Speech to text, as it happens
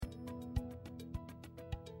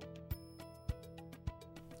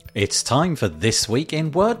It's time for This Week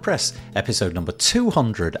in WordPress, episode number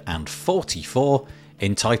 244,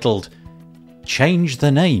 entitled Change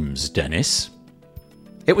the Names, Dennis.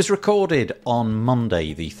 It was recorded on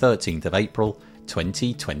Monday, the 13th of April,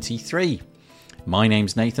 2023. My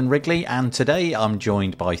name's Nathan Wrigley, and today I'm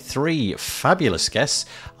joined by three fabulous guests.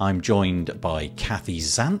 I'm joined by Kathy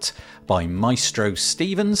Zant, by Maestro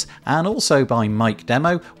Stevens, and also by Mike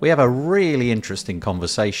Demo. We have a really interesting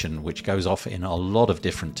conversation which goes off in a lot of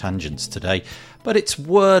different tangents today, but it's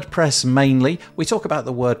WordPress mainly. We talk about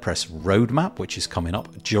the WordPress roadmap, which is coming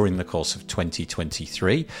up during the course of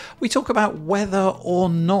 2023. We talk about whether or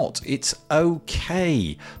not it's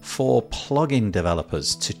okay for plugin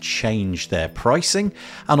developers to change their pricing,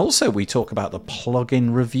 and also we talk about the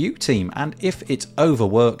plugin review team and if it's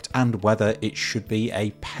overworked and whether it should be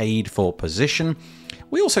a paid for position.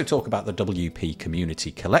 We also talk about the WP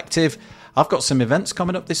Community Collective. I've got some events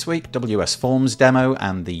coming up this week, WS Forms demo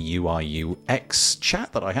and the UI UX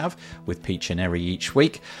chat that I have with Peach and Eri each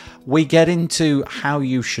week. We get into how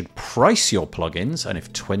you should price your plugins and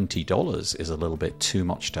if $20 is a little bit too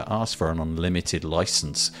much to ask for an unlimited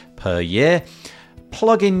license per year.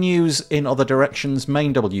 Plugin news in other directions.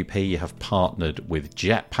 Main WP have partnered with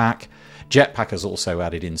Jetpack. Jetpack has also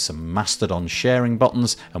added in some Mastodon sharing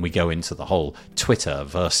buttons, and we go into the whole Twitter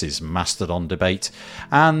versus Mastodon debate.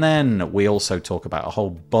 And then we also talk about a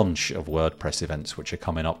whole bunch of WordPress events which are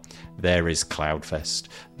coming up. There is CloudFest,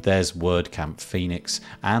 there's WordCamp Phoenix,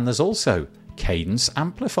 and there's also Cadence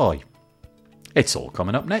Amplify. It's all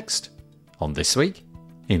coming up next on This Week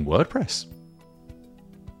in WordPress.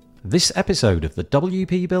 This episode of the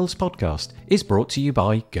WP Builds podcast is brought to you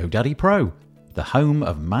by GoDaddy Pro, the home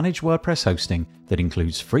of managed WordPress hosting that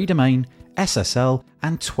includes free domain, SSL,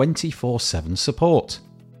 and 24/7 support.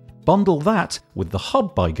 Bundle that with the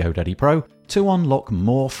Hub by GoDaddy Pro to unlock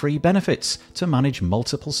more free benefits to manage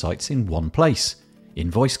multiple sites in one place,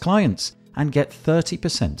 invoice clients, and get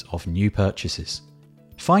 30% off new purchases.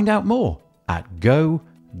 Find out more at go.me/WP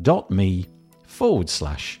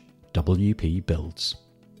Builds.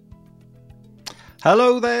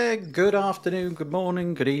 Hello there, good afternoon, good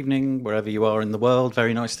morning, good evening, wherever you are in the world.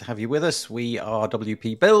 Very nice to have you with us. We are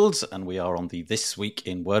WP Builds and we are on the This Week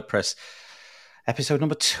in WordPress episode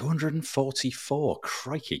number 244.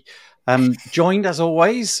 Crikey. Joined as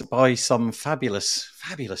always by some fabulous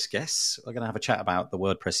guests. We're going to have a chat about the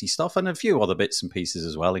WordPressy stuff and a few other bits and pieces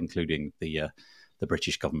as well, including the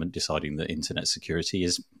British government deciding that internet security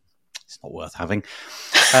is it's not worth having.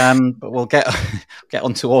 But we'll get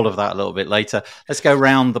onto all of that a little bit later. Let's go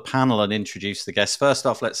round the panel and introduce the guests. First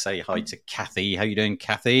off, let's say hi to Kathy. How are you doing,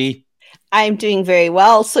 Kathy? I'm doing very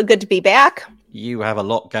well. So good to be back. You have a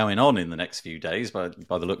lot going on in the next few days by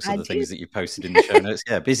the looks of the things that you posted in the show notes.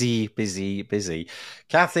 Yeah, busy.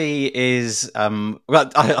 Kathy is, I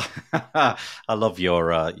love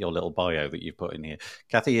your little bio that you put in here.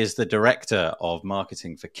 Kathy is the Director of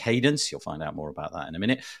Marketing for Cadence. You'll find out more about that in a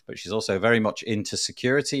minute. But she's also very much into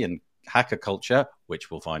security and hacker culture, which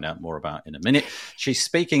we'll find out more about in a minute. She's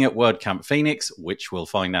speaking at WordCamp Phoenix, which we'll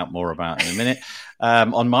find out more about in a minute,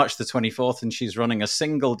 on March the 24th, and she's running a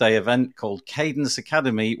single-day event called Cadence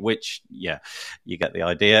Academy, which, yeah, you get the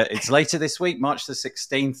idea. It's later this week, March the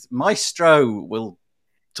 16th. Maestro, we'll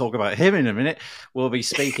talk about him in a minute, will be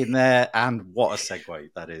speaking there, and what a segue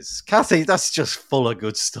that is. Kathy, that's just full of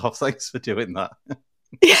good stuff. Thanks for doing that.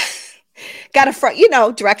 Got a front,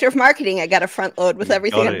 director of marketing. I got a front load with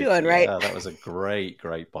everything I'm doing, right? Yeah, that was a great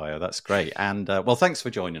bio. That's great. And well, thanks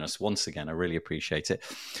for joining us once again. I really appreciate it.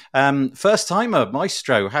 First timer,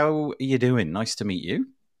 Maestro, how are you doing? Nice to meet you.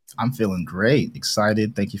 I'm feeling great.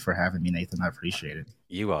 Excited. Thank you for having me, Nathan. I appreciate it.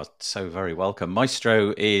 You are so very welcome.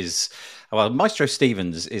 Maestro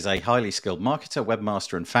Stevens is a highly skilled marketer,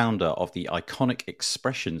 webmaster, and founder of the Iconic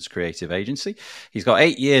Expressions creative agency. He's got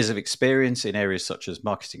 8 years of experience in areas such as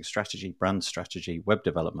marketing strategy, brand strategy, web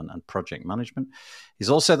development, and project management. He's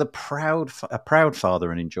also a proud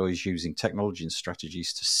father and enjoys using technology and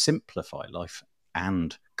strategies to simplify life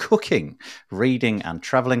and cooking, reading, and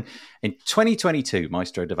traveling. In 2022,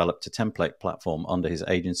 Maestro developed a template platform under his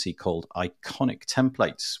agency called Iconic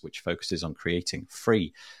Templates, which focuses on creating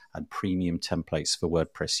free and premium templates for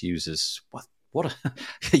WordPress users.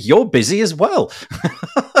 You're busy as well.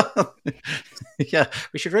 Yeah,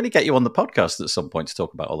 we should really get you on the podcast at some point to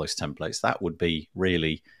talk about all those templates. That would be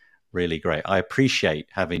really, really great. I appreciate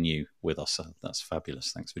having you with us. That's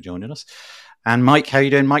fabulous. Thanks for joining us. And Mike, how are you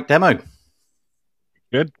doing? Mike Demo.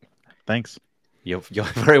 Good. Thanks. You're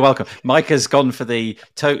very welcome. Mike has gone for the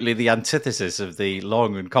antithesis of the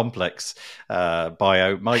long and complex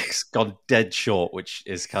bio. Mike's gone dead short, which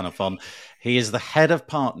is kind of fun. He is the head of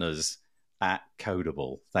partners at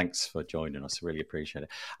Codable. Thanks for joining us. Really appreciate it.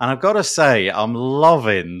 And I've got to say, I'm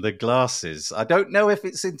loving the glasses. I don't know if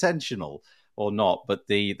it's intentional or not, but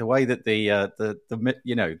the way that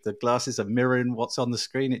the glasses are mirroring what's on the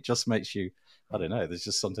screen, it just makes you, I don't know, there's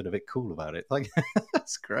just something a bit cool about it. Like,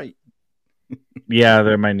 that's great. Yeah,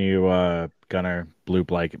 they're my new Gunnar blue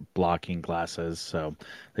blocking glasses. So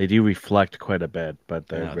they do reflect quite a bit, but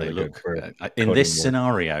they're really good for in this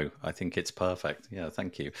scenario. I think it's perfect. Yeah,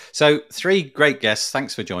 thank you. So 3 great guests.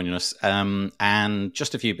 Thanks for joining us. And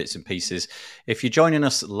just a few bits and pieces. If you're joining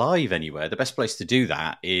us live anywhere, the best place to do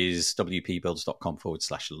that is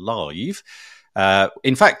wpbuilds.com/live.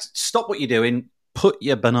 In fact, stop what you're doing, put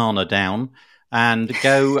your banana down, and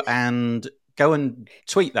go and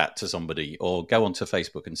tweet that to somebody, or go onto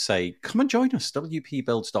Facebook and say, come and join us,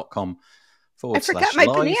 wpbuilds.com/live. I forgot my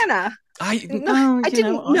banana. I didn't know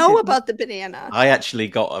about the banana. I actually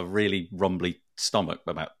got a really rumbly stomach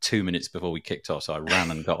about 2 minutes before we kicked off, so I ran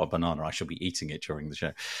and got a banana. I shall be eating it during the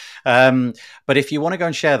show. But if you want to go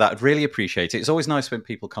and share that, I'd really appreciate it. It's always nice when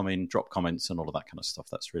people come in, drop comments and all of that kind of stuff.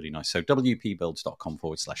 That's really nice. So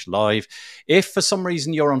wpbuilds.com/live. If for some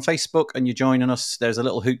reason you're on Facebook and you're joining us, there's a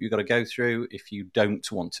little hoop you've got to go through. If you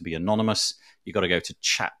don't want to be anonymous, you've got to go to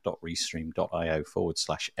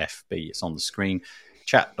chat.restream.io/FB. It's on the screen.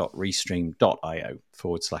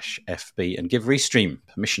 chat.restream.io/FB, and give Restream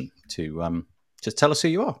permission to tell us who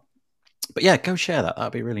you are. But yeah, go share that.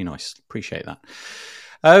 That'd be really nice. Appreciate that.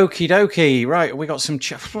 Okie dokie. Right, we got some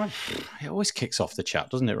chat. It always kicks off the chat,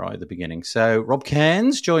 doesn't it, right at the beginning? So Rob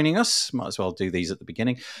Cairns joining us. Might as well do these at the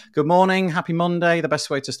beginning. Good morning. Happy Monday. The best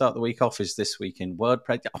way to start the week off is This Week in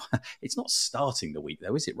WordPress. It's not starting the week,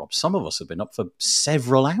 though, is it, Rob? Some of us have been up for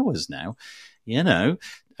several hours now. You know,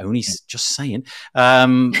 only just saying.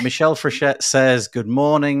 Michelle Frechette says, good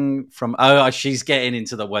morning from... she's getting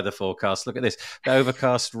into the weather forecast. Look at this. The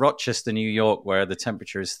overcast Rochester, New York, where the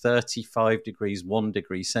temperature is 35 degrees, 1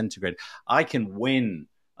 degree centigrade. I can win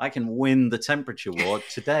the temperature war.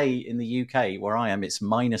 Today in the UK, where I am, it's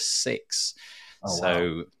 -6. Oh,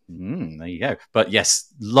 so there you go. But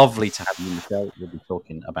yes, lovely to have you, Michelle. We'll be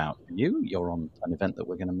talking about you. You're on an event that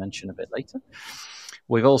we're going to mention a bit later.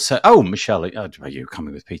 We've also... Michelle, are you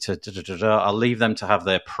coming with Peter? I'll leave them to have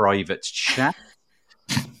their private chat.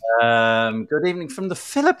 Good evening from the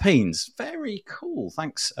Philippines. Very cool.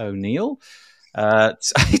 Thanks, O'Neill.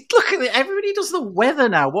 Look at it. Everybody does the weather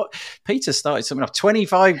now. What? Peter started something off.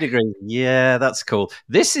 25 degrees. Yeah, that's cool.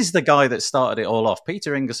 This is the guy that started it all off.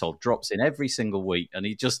 Peter Ingersoll drops in every single week, and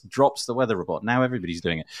he just drops the weather report. Now everybody's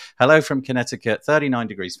doing it. Hello from Connecticut. 39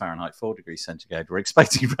 degrees Fahrenheit, 4 degrees centigrade. We're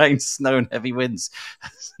expecting rain, snow, and heavy winds.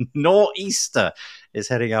 Nor'easter is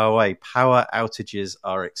heading our way. Power outages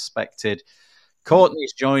are expected.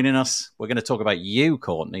 Courtney's joining us. We're going to talk about you,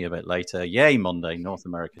 Courtney, a bit later. Yay, Monday. North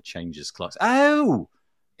America changes clocks. Oh,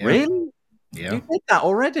 yeah. Really? Yeah. You did that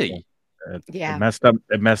already? Yeah.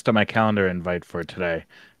 It messed up my calendar invite for today.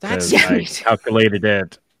 That's I calculated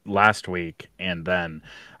it last week, and then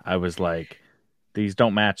I was like, these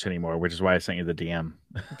don't match anymore, which is why I sent you the DM.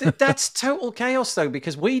 That's total chaos, though,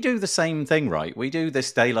 because we do the same thing, right? We do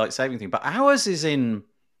this daylight saving thing, but ours is I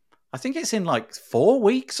think it's in like 4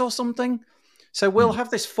 weeks or something. So we'll have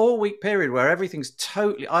this 4-week period where everything's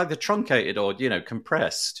totally either truncated or,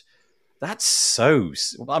 compressed. That's so...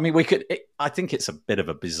 I mean, I think it's a bit of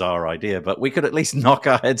a bizarre idea, but we could at least knock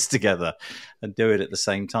our heads together and do it at the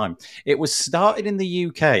same time. It was started in the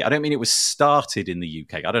UK. I don't mean it was started in the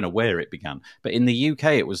UK. I don't know where it began. But in the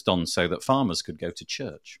UK, it was done so that farmers could go to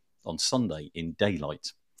church on Sunday in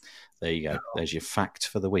daylight. There you go. There's your fact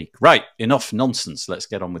for the week. Right, enough nonsense. Let's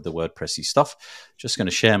get on with the WordPressy stuff. Just going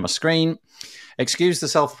to share my screen. Excuse the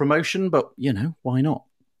self-promotion, but, why not?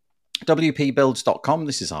 wpbuilds.com.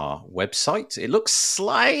 This is our website. It looks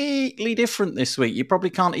slightly different this week. You probably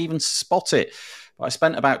can't even spot it. But I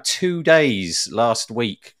spent about 2 days last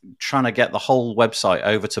week trying to get the whole website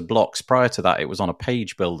over to blocks. Prior to that, it was on a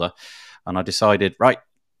page builder. And I decided, right,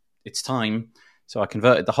 it's time. So I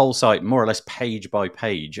converted the whole site more or less page by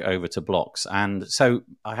page over to blocks. And so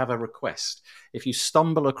I have a request. If you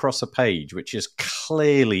stumble across a page which is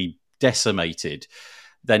clearly decimated,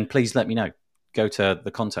 then please let me know. Go to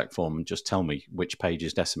the contact form and just tell me which page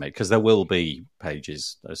is decimated, because there will be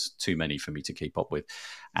pages. There's too many for me to keep up with.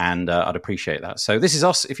 And I'd appreciate that. So this is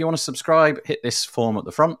us. If you want to subscribe, hit this form at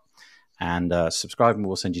the front and subscribe, and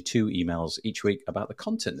we'll send you 2 emails each week about the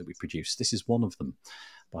content that we produce. This is one of them,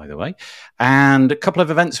 by the way. And a couple of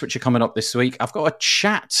events which are coming up this week. I've got a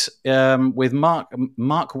chat with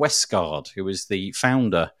Mark Westgard, who is the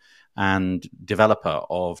founder and developer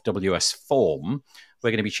of WS Form,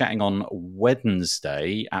 We're going to be chatting on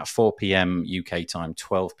Wednesday at 4 p.m. UK time,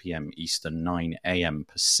 12 p.m. Eastern, 9 a.m.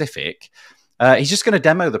 Pacific. He's just going to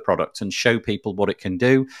demo the product and show people what it can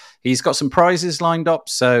do. He's got some prizes lined up.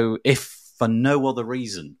 So if for no other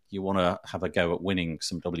reason you want to have a go at winning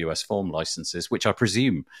some WS Form licenses, which I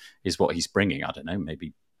presume is what he's bringing, I don't know,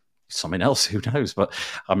 maybe something else, who knows? But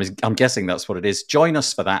I'm guessing that's what it is. Join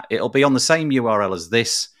us for that. It'll be on the same URL as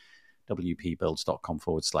this,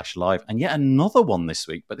 wpbuilds.com/live. And yet another one this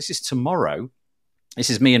week, but this is tomorrow. This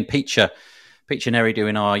is me and Peacher Neri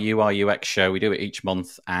doing our UI UX show. We do it each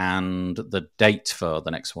month, and the date for the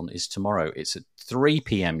next one is tomorrow. It's at 3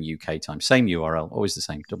 p.m. UK time. Same URL, always the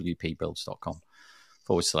same,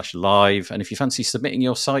 wpbuilds.com/live. And if you fancy submitting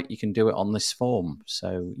your site, you can do it on this form.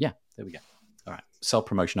 So yeah, there we go. All right,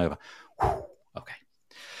 self-promotion over. Whew. Okay.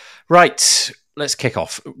 Right, let's kick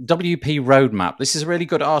off. WP Roadmap. This is a really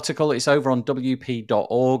good article. It's over on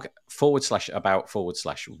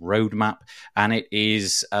wp.org/about/roadmap. And it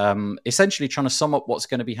is essentially trying to sum up what's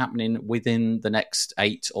going to be happening within the next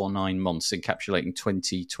 8 or 9 months, encapsulating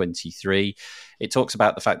 2023. It talks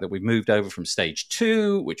about the fact that we've moved over from stage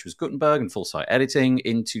 2, which was Gutenberg and full site editing,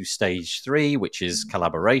 into stage 3, which is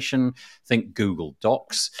collaboration. Think Google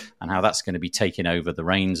Docs, and how that's going to be taking over the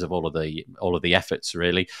reins of all of the efforts,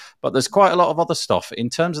 really. But there's quite a lot of other stuff. In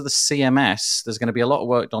terms of the CMS, there's going to be a lot of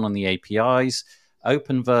work done on the APIs,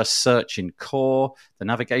 Openverse search in core. The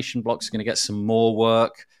navigation blocks are going to get some more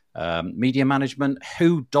work. Media management.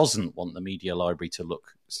 Who doesn't want the media library to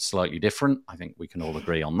look slightly different? I think we can all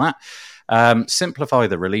agree on that. Simplify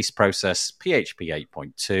the release process, PHP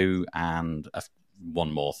 8.2, and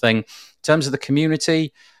one more thing. In terms of the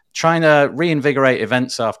community, trying to reinvigorate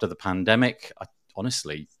events after the pandemic.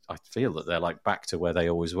 Honestly, I feel that they're like back to where they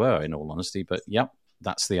always were, in all honesty. But yep,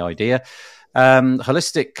 that's the idea.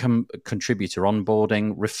 Holistic contributor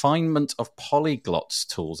onboarding, refinement of polyglots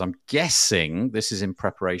tools. I'm guessing this is in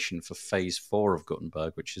preparation for phase 4 of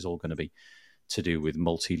Gutenberg, which is all going to be to do with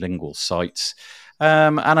multilingual sites,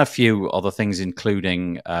 and a few other things,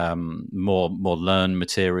 including more learn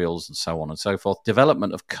materials and so on and so forth.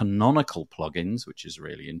 Development of canonical plugins, which is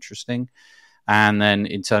really interesting. And then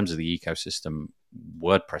in terms of the ecosystem,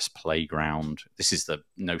 WordPress Playground. This is the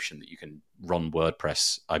notion that you can run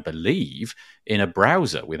WordPress, I believe, in a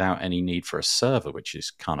browser without any need for a server, which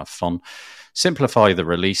is kind of fun. Simplify the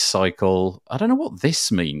release cycle. I don't know what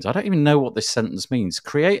this means. I don't even know what this sentence means.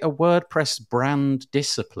 Create a WordPress brand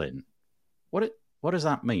discipline. What does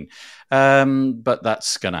that mean? But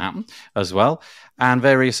that's going to happen as well, and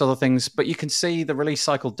various other things. But you can see the release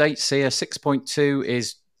cycle dates here. 6.2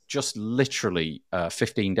 is just literally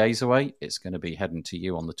 15 days away. It's going to be heading to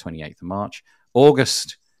you on the 28th of March.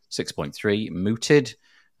 August, 6.3 mooted,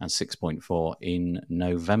 and 6.4 in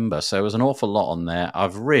November. So there was an awful lot on there.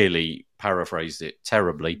 I've really paraphrased it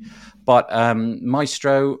terribly. But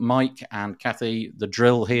Maestro, Mike, and Kathy, the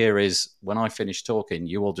drill here is when I finish talking,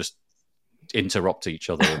 you all just interrupt each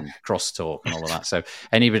other and cross-talk and all of that. So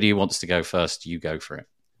anybody who wants to go first, you go for it.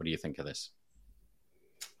 What do you think of this?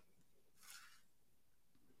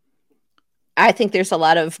 I think there's a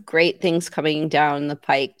lot of great things coming down the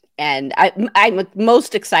pike, and I'm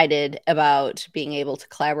most excited about being able to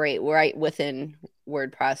collaborate right within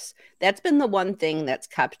WordPress. That's been the one thing that's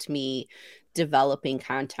kept me developing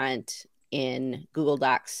content in Google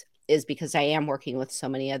Docs, is because I am working with so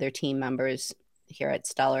many other team members here at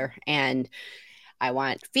Stellar, and I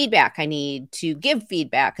want feedback. I need to give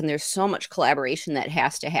feedback, and there's so much collaboration that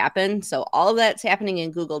has to happen. So all of that's happening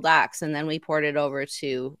in Google Docs, and then we port it over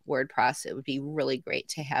to WordPress. It would be really great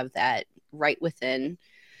to have that right within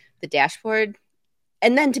the dashboard,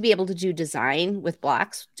 and then to be able to do design with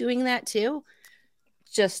blocks doing that too.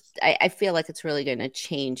 Just, I feel like it's really going to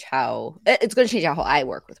change how I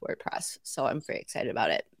work with WordPress. So I'm very excited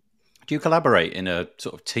about it. Do you collaborate in a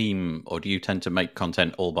sort of team, or do you tend to make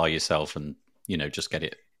content all by yourself and just get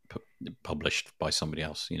it published by somebody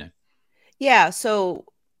else, Yeah. So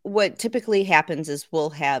what typically happens is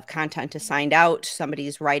we'll have content assigned out.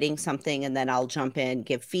 Somebody's writing something, and then I'll jump in,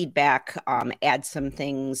 give feedback, add some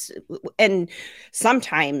things. And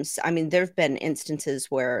sometimes, there've been instances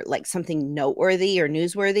where like something noteworthy or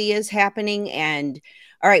newsworthy is happening, and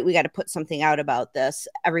all right, we got to put something out about this.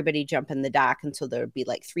 Everybody jump in the doc. And so there'd be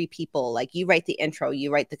like 3 people, like you write the intro,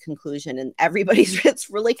 you write the conclusion, and it's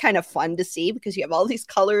really kind of fun to see because you have all these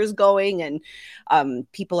colors going, and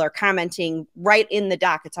people are commenting right in the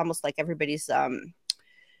doc. It's almost like everybody's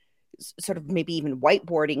sort of maybe even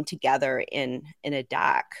whiteboarding together in a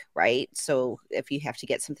doc, right? So if you have to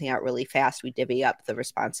get something out really fast, we divvy up the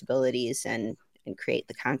responsibilities and create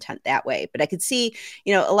the content that way. But I could see,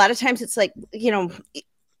 a lot of times it's like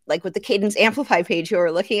like with the Cadence Amplify page you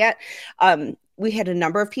were looking at, we had a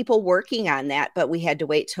number of people working on that, but we had to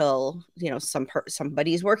wait till,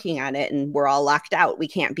 somebody's working on it and we're all locked out. We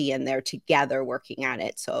can't be in there together working on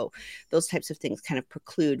it. So those types of things kind of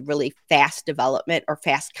preclude really fast development or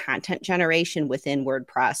fast content generation within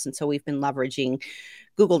WordPress. And so we've been leveraging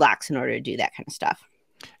Google Docs in order to do that kind of stuff.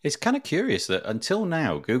 It's kind of curious that until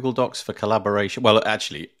now, Google Docs for collaboration, well,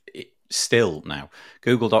 actually, still now,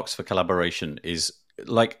 Google Docs for collaboration is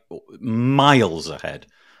like miles ahead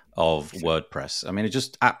of WordPress. I mean, it's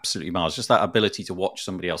just absolutely miles. Just that ability to watch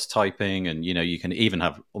somebody else typing, and you can even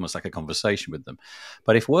have almost like a conversation with them.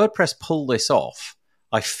 But if WordPress pull this off,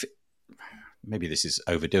 maybe this is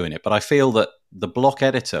overdoing it, but I feel that the block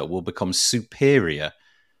editor will become superior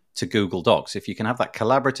to Google Docs if you can have that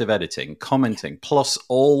collaborative editing, commenting, plus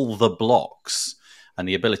all the blocks and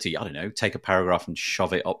the ability, I don't know, take a paragraph and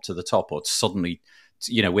shove it up to the top, or suddenly,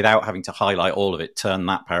 without having to highlight all of it, turn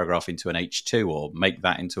that paragraph into an H2 or make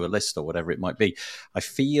that into a list or whatever it might be. I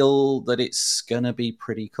feel that it's going to be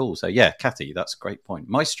pretty cool. So yeah, Kathy, that's a great point.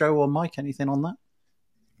 Maestro or Mike, anything on that?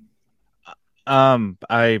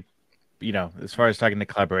 As far as talking to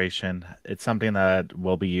collaboration, it's something that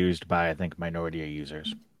will be used by, I think, minority of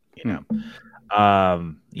users, the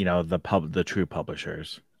true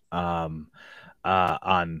publishers,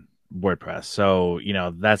 on WordPress. So,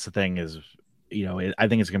 that's the thing is, I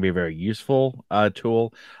think it's going to be a very useful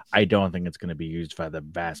tool. I don't think it's going to be used by the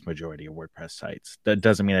vast majority of WordPress sites. That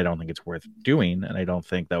doesn't mean I don't think it's worth doing, and I don't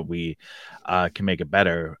think that we can make it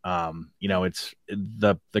better. It's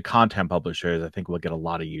the content publishers, I think, will get a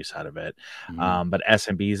lot of use out of it. But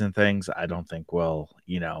SMBs and things, I don't think will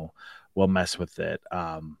mess with it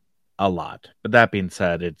a lot. But that being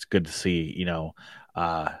said, it's good to see,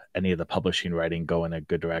 any of the publishing writing go in a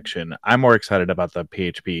good direction. I'm more excited about the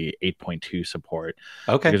PHP 8.2 support.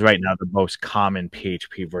 Okay. Because right now the most common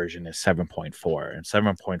PHP version is 7.4, and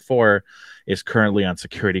 7.4 is currently on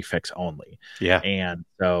security fix only. Yeah. And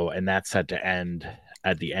that's set to end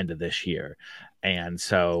at the end of this year. And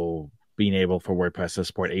so being able for WordPress to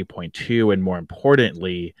support 8.2, and more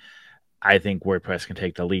importantly, I think WordPress can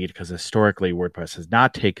take the lead, because historically WordPress has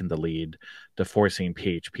not taken the lead to forcing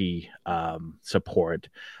PHP support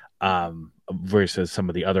versus some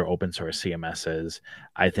of the other open source CMSs.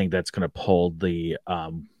 I think that's going to pull the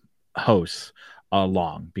hosts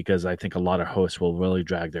along, because I think a lot of hosts will really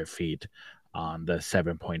drag their feet on the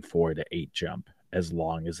 7.4 to 8 jump as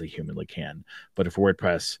long as they humanly can. But if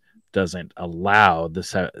WordPress doesn't allow the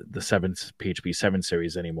PHP 7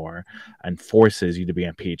 series anymore and forces you to be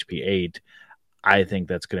on PHP 8, I think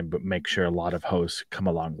that's going to make sure a lot of hosts come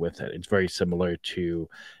along with it. It's very similar to,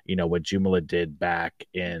 what Joomla did back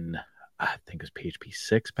in, I think it was PHP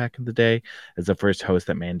 6 back in the day, as the first host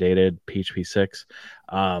that mandated PHP 6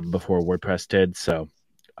 before WordPress did. So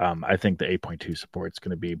I think the 8.2 support is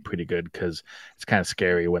going to be pretty good, because it's kind of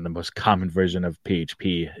scary when the most common version of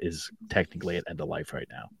PHP is technically at end of life right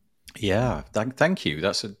now. Yeah, thank you.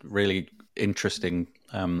 That's a really interesting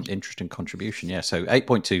contribution. Yeah, so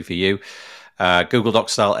 8.2 for you, Google Doc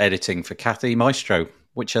style editing for Kathy. Maestro,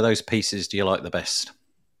 which of those pieces do you like the best?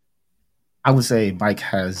 I would say Mike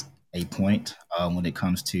has a point when it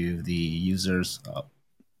comes to the users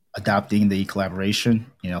adopting the collaboration,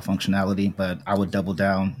 functionality. But I would double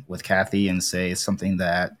down with Kathy and say it's something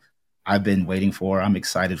that I've been waiting for. I'm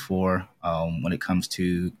excited for when it comes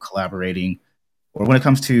to collaborating. Or when it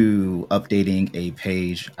comes to updating a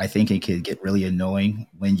page. I think it could get really annoying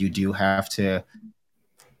when you do have to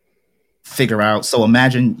figure out. So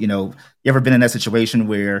imagine, you ever been in that situation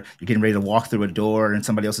where you're getting ready to walk through a door and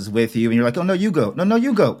somebody else is with you and you're like, oh, no, you go. No,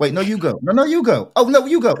 you go. Wait, no, you go. No, you go. Oh, no,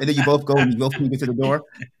 you go. And then you both go and you both can get to the door.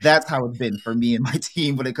 That's how it's been for me and my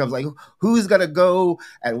team when it comes like, who's going to go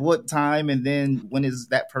at what time? And then when is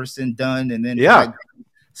that person done? And then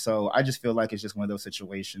so I just feel like it's just one of those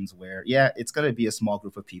situations where, it's going to be a small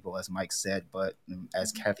group of people, as Mike said. But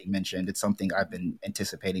as Kathy mentioned, it's something I've been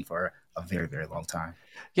anticipating for a very, very long time.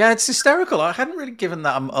 Yeah, it's hysterical. I hadn't really given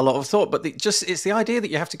that a lot of thought, but it's the idea that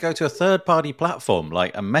you have to go to a third-party platform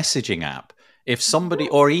like a messaging app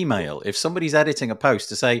or email, if somebody's editing a post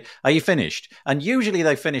to say, are you finished? And usually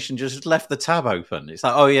they finish and just left the tab open. It's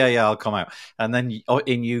like, oh, yeah, I'll come out. And then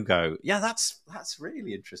in you go. Yeah, that's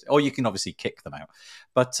really interesting. Or you can obviously kick them out.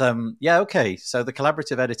 But okay. So the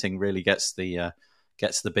collaborative editing really gets the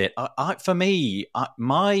bit. For me,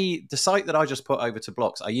 the site that I just put over to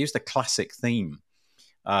blocks, I used a classic theme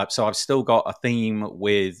So I've still got a theme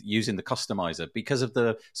with using the customizer because of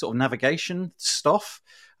the sort of navigation stuff.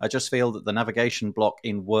 I just feel that the navigation block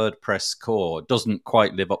in WordPress core doesn't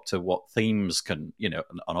quite live up to what themes can, an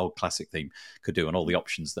old classic theme could do and all the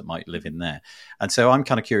options that might live in there. And so I'm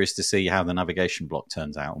kind of curious to see how the navigation block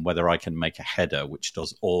turns out and whether I can make a header which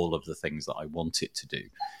does all of the things that I want it to do.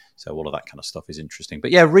 So all of that kind of stuff is interesting. But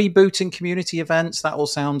yeah, rebooting community events, that all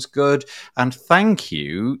sounds good. And thank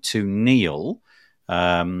you to Neil.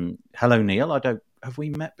 Hello, Neil. Have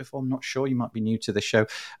we met before? I'm not sure. You might be new to the show.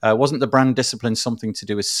 Wasn't the brand discipline something to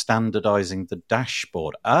do with standardizing the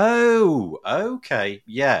dashboard? Oh, okay.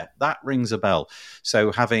 Yeah, that rings a bell.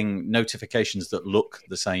 So having notifications that look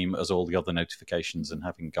the same as all the other notifications and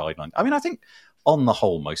having guidelines. I mean, I think on the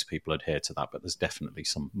whole, most people adhere to that, but there's definitely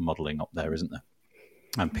some modeling up there, isn't there?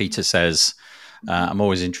 And Peter says, I'm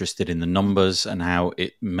always interested in the numbers and how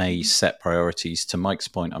it may set priorities. To Mike's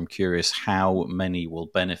point, I'm curious how many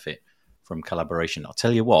will benefit from collaboration. I'll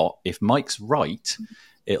tell you what, if Mike's right,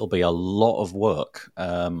 it'll be a lot of work.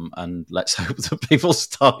 And let's hope that people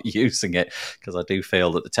start using it, because I do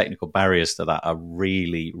feel that the technical barriers to that are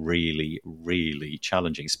really, really, really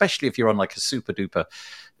challenging, especially if you're on like a super duper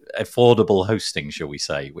affordable hosting, shall we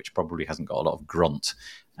say, which probably hasn't got a lot of grunt.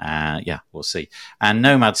 Yeah, we'll see. And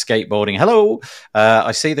Nomad Skateboarding, hello.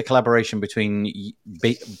 I see the collaboration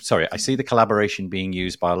being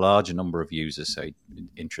used by a larger number of users. So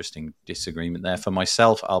interesting disagreement there. For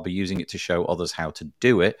myself, I'll be using it to show others how to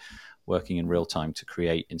do it, working in real time to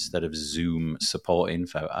create instead of Zoom support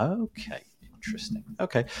info. Okay. Interesting.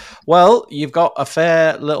 Okay. Well, you've got a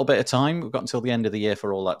fair little bit of time. We've got until the end of the year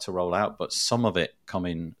for all that to roll out, but some of it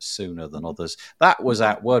coming sooner than others. That was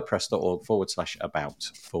at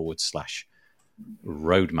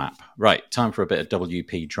wordpress.org/about/roadmap. Right. Time for a bit of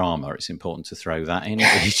WP drama. It's important to throw that in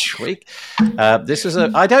each week. This was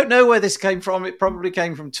I don't know where this came from. It probably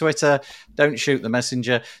came from Twitter. Don't shoot the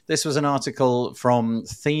messenger. This was an article from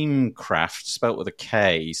Themecraft, spelt with a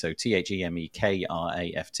K, so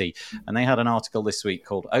ThemeKraft. And they had an article this week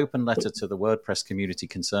called Open Letter to the WordPress Community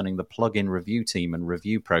Concerning the Plugin Review Team and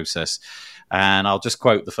Review Process. And I'll just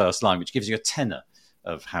quote the first line, which gives you a tenor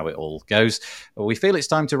of how it all goes. We feel it's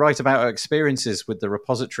time to write about our experiences with the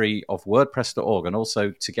repository of WordPress.org and also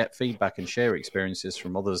to get feedback and share experiences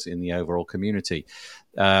from others in the overall community.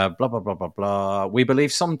 Blah, blah, blah, blah, blah. We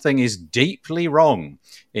believe something is deeply wrong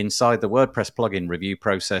inside the WordPress plugin review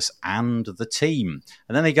process and the team.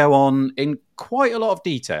 And then they go on in quite a lot of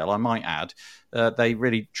detail, I might add. They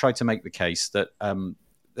really try to make the case that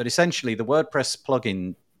essentially the WordPress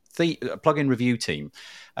plugin review team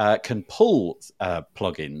can pull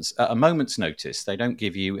plugins at a moment's notice. They don't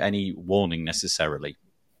give you any warning necessarily.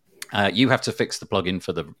 You have to fix the plugin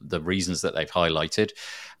for the reasons that they've highlighted.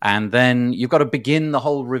 And then you've got to begin the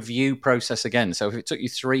whole review process again. So if it took you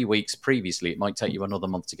 3 weeks previously, it might take you another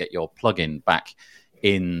month to get your plugin back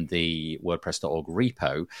in the WordPress.org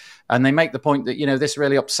repo. And they make the point that, this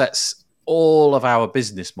really upsets all of our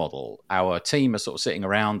business model. Our team are sort of sitting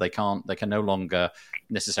around. They can no longer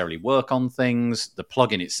necessarily work on things. The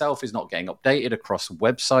plugin itself is not getting updated across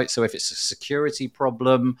websites. So if it's a security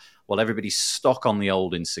problem, well, everybody's stuck on the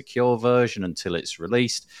old insecure version until it's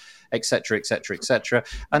released, etc., etc., etc.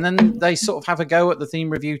 And then they sort of have a go at the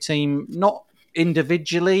theme review team, not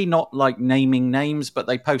individually, not like naming names, but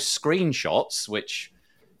they post screenshots, which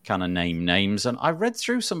kind of name names. And I read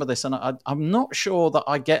through some of this, and I'm not sure that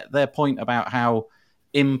I get their point about how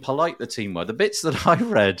impolite the team were. The bits that I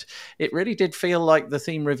read, it really did feel like the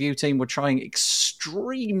theme review team were trying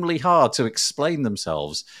extremely hard to explain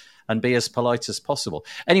themselves and be as polite as possible.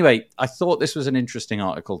 Anyway, I thought this was an interesting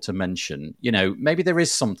article to mention. Maybe there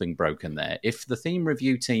is something broken there. If the theme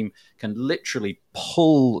review team can literally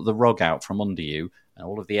pull the rug out from under you, and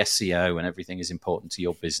all of the SEO and everything is important to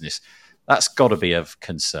your business, that's got to be of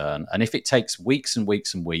concern. And if it takes weeks and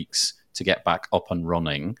weeks and weeks to get back up and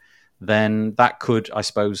running, then that could, I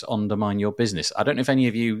suppose, undermine your business. I don't know if any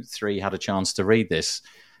of you three had a chance to read this,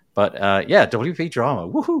 but WP drama,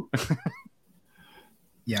 woohoo!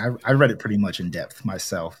 Yeah, I read it pretty much in depth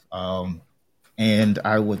myself. And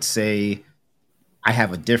I would say I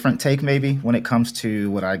have a different take maybe when it comes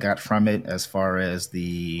to what I got from it as far as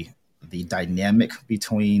the dynamic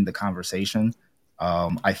between the conversation.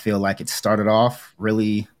 I feel like it started off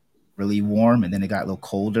really, really warm, and then it got a little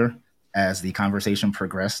colder as the conversation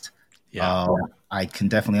progressed. Yeah. I can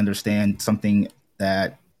definitely understand something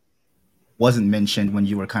that wasn't mentioned when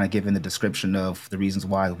you were kind of giving the description of the reasons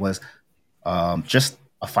why it was just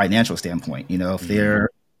a financial standpoint. If they're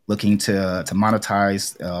looking to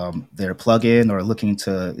monetize their plugin or looking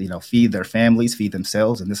to feed their families, feed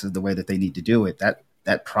themselves, and this is the way that they need to do it, that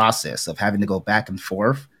that process of having to go back and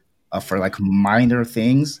forth for like minor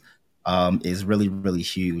things is really, really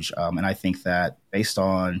huge. And I think that based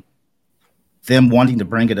on them wanting to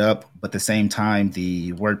bring it up, but at the same time,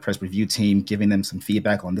 the WordPress review team giving them some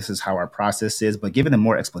feedback on this is how our process is, but giving them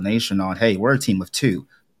more explanation on, hey, we're a team of two.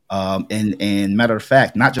 And matter of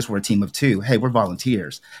fact, not just we're a team of two, hey, we're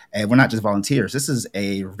volunteers. And we're not just volunteers. This is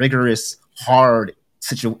a rigorous, hard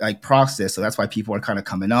process. So that's why people are kind of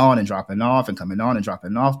coming on and dropping off and coming on and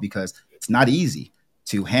dropping off, because it's not easy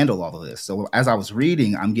to handle all of this. So as I was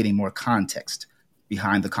reading, I'm getting more context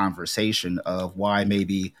behind the conversation of why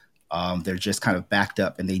maybe they're just kind of backed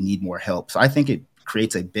up and they need more help. So I think it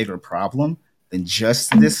creates a bigger problem than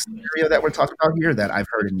just this scenario that we're talking about here that I've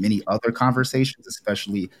heard in many other conversations,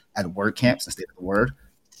 especially at WordCamps and State of the Word.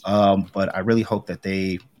 But I really hope that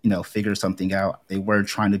they, figure something out. They were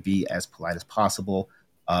trying to be as polite as possible.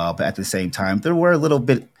 But at the same time, there were a little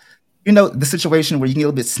bit, the situation where you can get a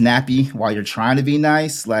little bit snappy while you're trying to be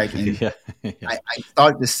nice. Like, and Yeah. I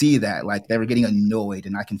started to see that, like they were getting annoyed,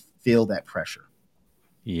 and I can feel that pressure.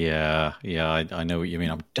 Yeah, I know what you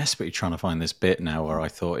mean. I'm desperately trying to find this bit now where I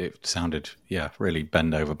thought it sounded, really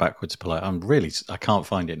bend over backwards polite. I can't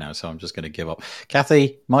find it now, so I'm just going to give up.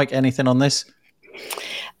 Kathy, Mike, anything on this?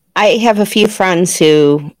 I have a few friends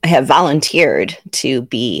who have volunteered to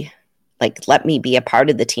be like, let me be a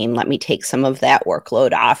part of the team. Let me take some of that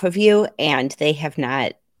workload off of you. And they have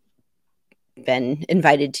not been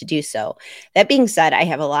invited to do so. That being said, I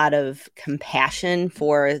have a lot of compassion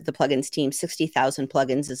for the plugins team. 60,000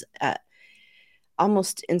 plugins is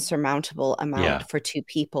almost insurmountable amount for two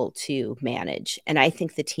people to manage. And I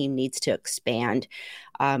think the team needs to expand.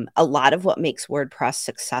 A lot of what makes WordPress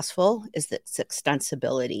successful is its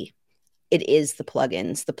extensibility. It is the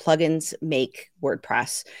plugins. The plugins make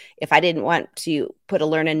WordPress. If I didn't want to put a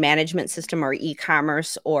learn and management system or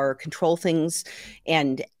e-commerce or control things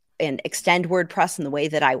and extend WordPress in the way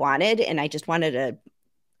that I wanted, and I just wanted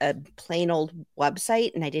a plain old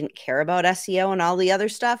website and I didn't care about SEO and all the other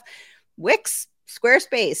stuff, Wix,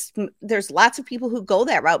 Squarespace, there's lots of people who go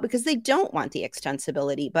that route because they don't want the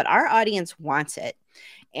extensibility, but our audience wants it.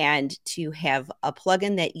 And to have a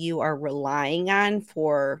plugin that you are relying on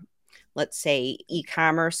for, let's say,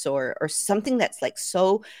 e-commerce or something that's like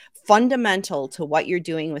so fundamental to what you're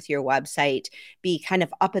doing with your website be kind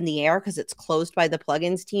of up in the air because it's closed by the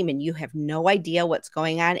plugins team and you have no idea what's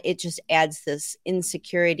going on, it just adds this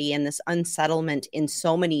insecurity and this unsettlement in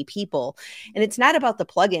so many people. And it's not about the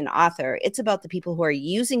plugin author, it's about the people who are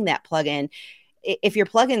using that plugin. If your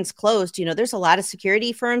plugin's closed, there's a lot of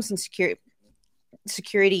security firms and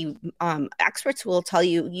security experts who will tell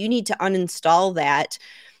you need to uninstall that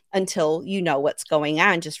until you know what's going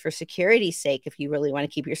on, just for security's sake, if you really want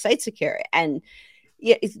to keep your site secure. And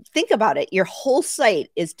think about it. Your whole site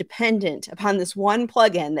is dependent upon this one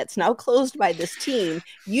plugin that's now closed by this team.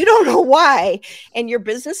 You don't know why. And your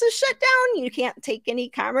business is shut down. You can't take any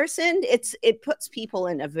commerce in. It puts people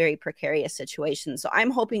in a very precarious situation. So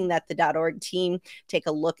I'm hoping that the .org team take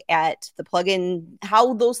a look at the plugin,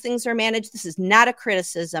 how those things are managed. This is not a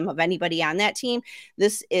criticism of anybody on that team.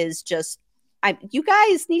 This is just, you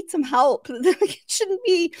guys need some help.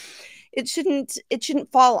 It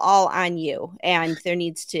shouldn't fall all on you. And I think there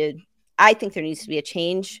needs to be a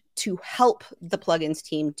change to help the plugins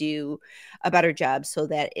team do a better job so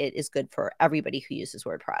that it is good for everybody who uses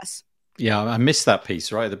WordPress. Yeah, I missed that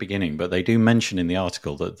piece right at the beginning, but they do mention in the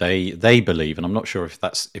article that they believe, and I'm not sure if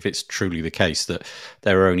it's truly the case, that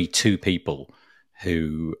there are only two people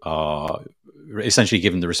who are essentially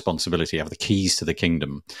given the responsibility, have the keys to the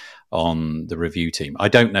kingdom on the review team. I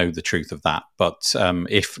don't know the truth of that, but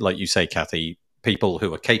if, like you say, Kathy, people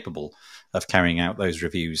who are capable of carrying out those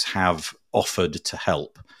reviews have offered to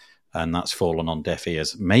help, and that's fallen on deaf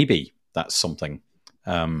ears, maybe that's something.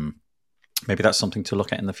 Maybe that's something to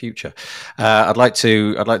look at in the future. I'd like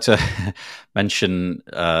to mention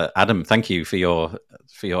Adam. Thank you for your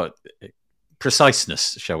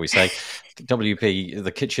preciseness, shall we say. WP,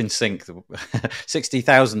 the kitchen sink,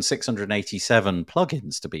 60,687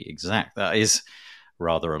 plugins to be exact. That is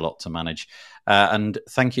rather a lot to manage. And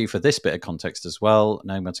thank you for this bit of context as well.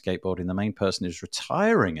 Nomad Skateboarding, the main person, is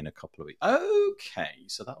retiring in a couple of weeks. Okay,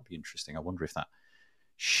 so that'll be interesting. I wonder if that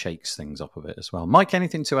shakes things up a bit as well. Mike,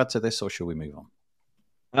 anything to add to this, or shall we move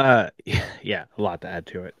on? Yeah, a lot to add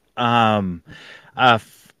to it.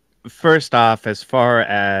 First off, as far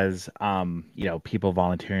as people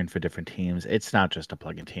volunteering for different teams, it's not just a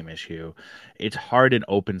plugin team issue. It's hard in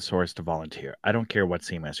open source to volunteer. I don't care what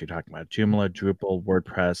CMS you're talking about, Joomla, Drupal,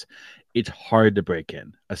 WordPress. It's hard to break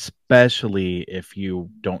in, especially if you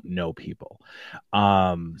don't know people.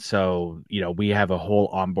 So we have a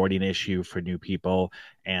whole onboarding issue for new people,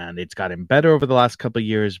 and it's gotten better over the last couple of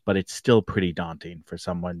years, but it's still pretty daunting for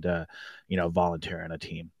someone to volunteer in a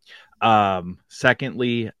team.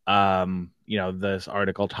 Secondly, this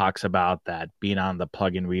article talks about that being on the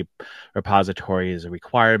plugin repository is a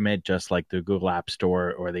requirement, just like the Google App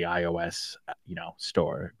Store or the iOS,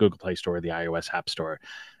 store, Google Play Store, or the iOS App Store.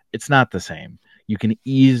 It's not the same. You can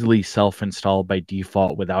easily self-install by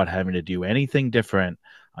default without having to do anything different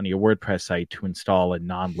on your WordPress site to install a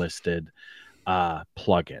non-listed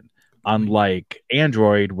plugin. Unlike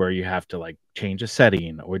Android, where you have to change a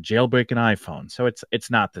setting or jailbreak an iPhone. So it's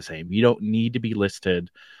not the same. You don't need to be listed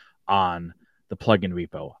on the plugin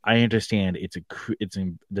repo. I understand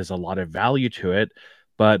there's a lot of value to it,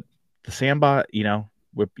 but the sandbox,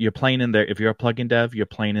 you're playing in there. If you're a plugin dev, you're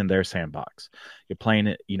playing in their sandbox. You're playing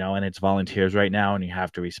it, and it's volunteers right now, and you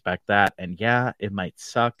have to respect that. And yeah, it might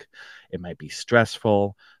suck, it might be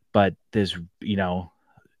stressful, but there's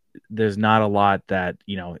not a lot that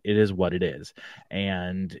it is what it is,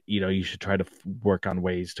 and you should try to work on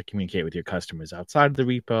ways to communicate with your customers outside of the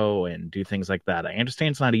repo and do things like that. I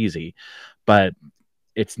understand it's not easy, but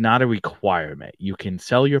it's not a requirement. You can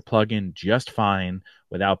sell your plugin just fine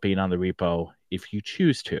without being on the repo if you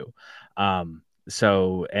choose to.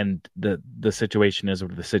 So, and the situation is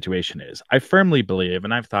what the situation is. I firmly believe,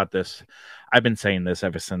 and I've been saying this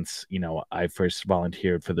ever since I first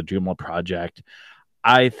volunteered for the Joomla project.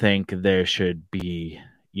 I think there should be,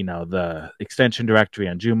 the extension directory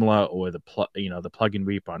on Joomla or the plugin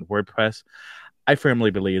repo on WordPress. I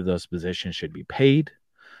firmly believe those positions should be paid,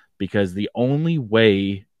 because the only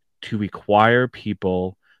way to require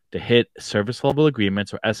people to hit service level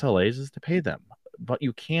agreements or SLAs is to pay them. But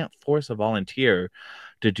you can't force a volunteer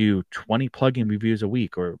to do 20 plugin reviews a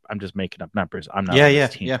week, or I'm just making up numbers. I'm not on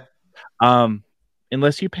this team.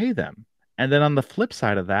 Unless you pay them. And then on the flip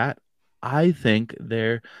side of that, I think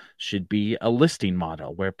there should be a listing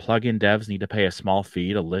model where plugin devs need to pay a small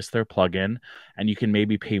fee to list their plugin, and you can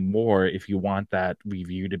maybe pay more if you want that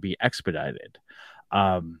review to be expedited.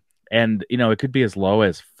 And it could be as low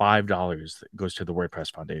as $5 goes to the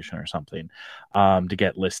WordPress Foundation or something to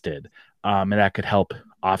get listed, and that could help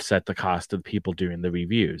offset the cost of people doing the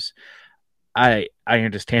reviews. I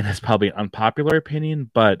understand that's probably an unpopular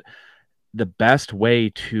opinion, but the best way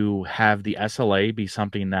to have the SLA be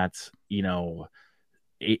something that's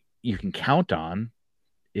you can count on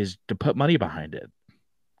is to put money behind it.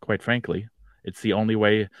 Quite frankly, it's the only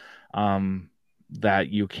way that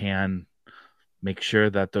you can make sure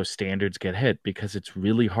that those standards get hit, because it's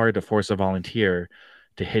really hard to force a volunteer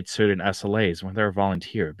to hit certain SLAs when they're a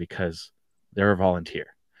volunteer, because they're a volunteer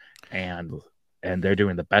and they're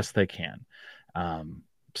doing the best they can.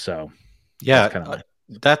 So yeah,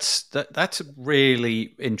 that's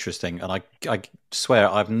really interesting, and I swear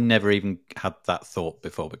I've never even had that thought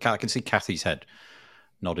before. But I can see Kathy's head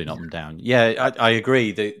nodding up and down. Yeah, I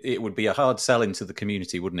agree that it would be a hard sell into the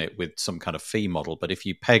community, wouldn't it, with some kind of fee model? But if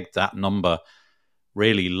you pegged that number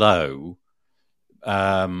really low,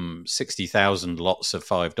 60,000 lots of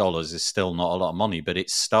 $5 is still not a lot of money, but it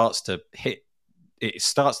starts to hit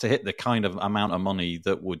the kind of amount of money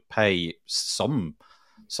that would pay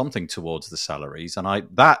something towards the salaries. And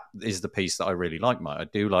that is the piece that I really like, Mike. I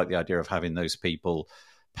do like the idea of having those people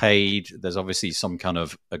paid. There's obviously some kind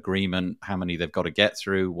of agreement, how many they've got to get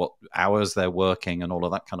through, what hours they're working, and all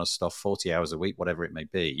of that kind of stuff, 40 hours a week, whatever it may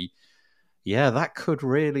be. Yeah, that could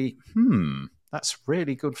really, that's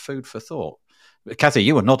really good food for thought. Kathy,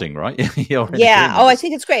 you were nodding, right? Yeah. Oh, I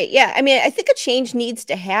think it's great. Yeah. I mean, I think a change needs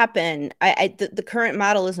to happen. The current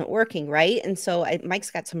model isn't working, right? And so Mike's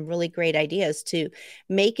got some really great ideas to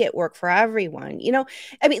make it work for everyone.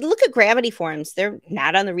 I mean, look at Gravity Forms. They're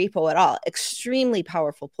not on the repo at all. Extremely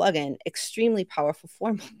powerful plugin, extremely powerful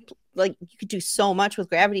form. Like, you could do so much with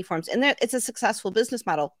Gravity Forms, and it's a successful business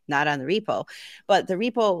model, not on the repo, but the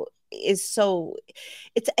repo is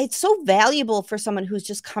it's so valuable for someone who's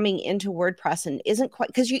just coming into WordPress and isn't quite,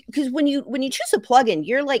 because when you choose a plugin,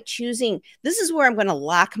 you're like choosing, this is where I'm going to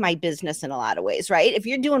lock my business in a lot of ways, right? If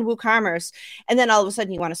you're doing WooCommerce and then all of a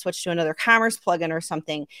sudden you want to switch to another commerce plugin or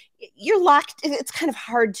something, you're locked. It's kind of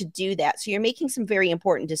hard to do that. So you're making some very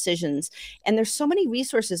important decisions, and there's so many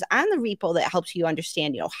resources on the repo that helps you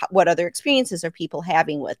understand, what other experiences are people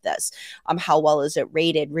having with this, how well is it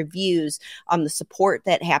rated, reviews, the support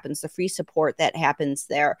that happens the free support that happens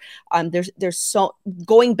there. There's so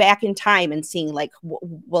going back in time and seeing like,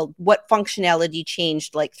 well, what functionality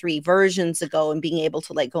changed like 3 versions ago, and being able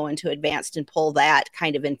to like go into advanced and pull that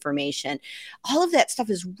kind of information. All of that stuff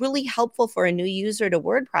is really helpful for a new user to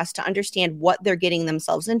WordPress to understand what they're getting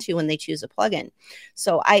themselves into when they choose a plugin.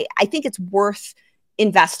 So I think it's worth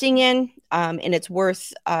investing in, and it's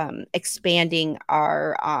worth expanding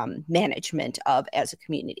our management of as a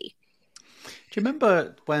community. Do you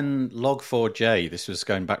remember when Log4j, this was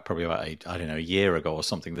going back probably about a year ago or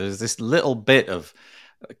something, there's this little bit of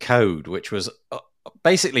code which was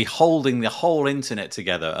basically holding the whole internet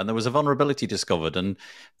together, and there was a vulnerability discovered, and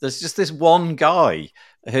there's just this one guy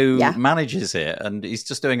who manages it, and he's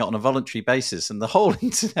just doing it on a voluntary basis, and the whole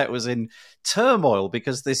internet was in turmoil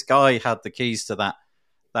because this guy had the keys to that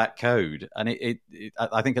code. And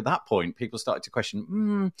I think at that point people started to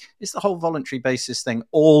question, is the whole voluntary basis thing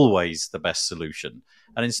always the best solution?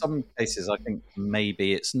 And in some cases I think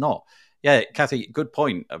maybe it's not. Yeah, Kathy, good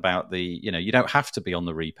point about you don't have to be on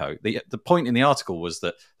the repo. The point in the article was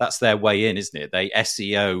that that's their way in, isn't it? They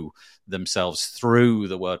SEO themselves through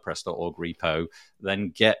the WordPress.org repo, then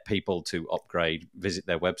get people to upgrade, visit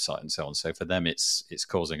their website, and so on. So for them, it's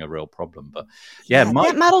causing a real problem. But Mike,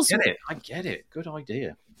 that model's... I get it. Good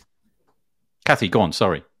idea. Kathy, go on.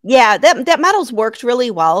 Sorry. Yeah, that model's worked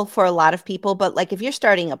really well for a lot of people. But like if you're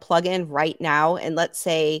starting a plugin right now, and let's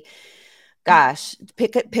say, gosh,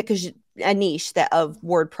 pick a niche of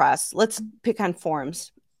WordPress. Let's pick on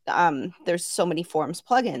forms. There's so many forms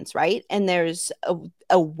plugins, right? And there's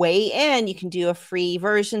a way in. You can do a free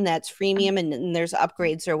version that's freemium, and there's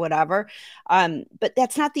upgrades or whatever. But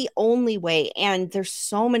that's not the only way. And there's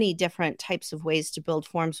so many different types of ways to build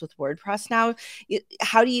forms with WordPress now.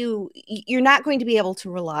 You're not going to be able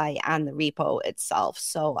to rely on the repo itself.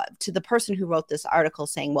 So to the person who wrote this article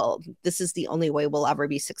saying, well, this is the only way we'll ever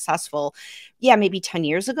be successful. Yeah, maybe 10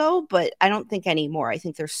 years ago, but I don't think anymore. I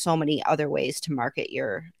think there's so many other ways to market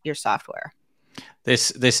your software.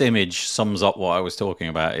 This image sums up what I was talking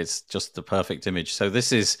about. It's just the perfect image. So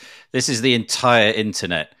this is the entire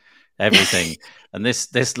internet, everything. And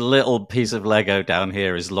this little piece of Lego down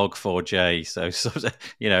here is Log4j. So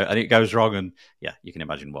and it goes wrong, and you can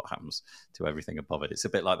imagine what happens to everything above it. It's a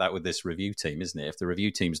bit like that with this review team, isn't it? If the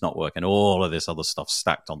review team's not working, all of this other stuff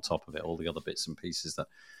stacked on top of it, all the other bits and pieces that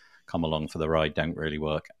come along for the ride don't really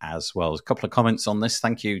work as well. A couple of comments on this.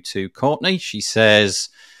 Thank you to Courtney. She says,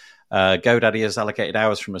 GoDaddy has allocated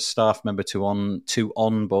hours from a staff member to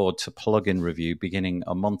onboard to plugin review beginning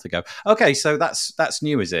a month ago. Okay, so that's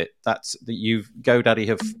new, is it? That's that GoDaddy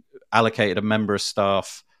have allocated a member of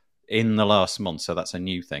staff in the last month, so that's a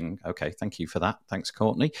new thing. Okay, thank you for that. Thanks,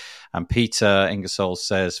 Courtney. And Peter Ingersoll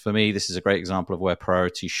says, for me, this is a great example of where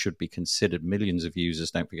priorities should be considered. Millions of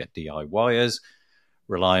users, don't forget DIYers,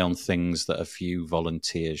 rely on things that a few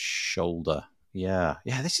volunteers shoulder. Yeah,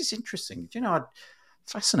 this is interesting. Do you know, I'm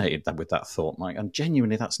fascinated with that thought, Mike, and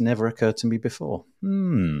genuinely that's never occurred to me before.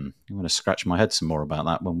 I'm going to scratch my head some more about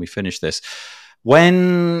that when we finish this.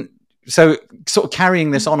 So sort of carrying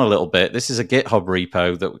this on a little bit, this is a GitHub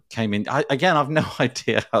repo that came in. I've no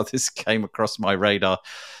idea how this came across my radar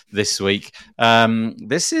this week.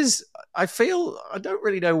 I feel I don't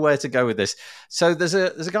really know where to go with this. So there's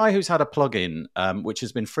a guy who's had a plugin which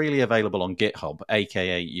has been freely available on GitHub,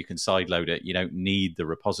 aka you can sideload it. You don't need the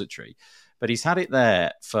repository, but he's had it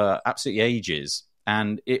there for absolutely ages,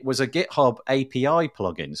 and it was a GitHub API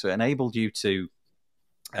plugin, so it enabled you to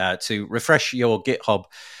refresh your GitHub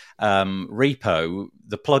repo.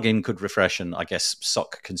 The plugin could refresh and I guess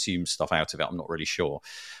consume stuff out of it. I'm not really sure.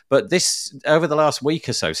 But this, over the last week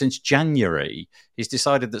or so, since January, he's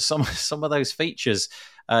decided that some of those features,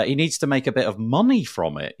 he needs to make a bit of money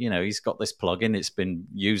from it. You know, he's got this plugin. It's been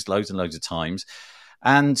used loads and loads of times.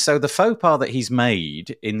 And so the faux pas that he's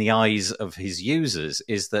made in the eyes of his users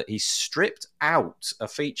is that he's stripped out a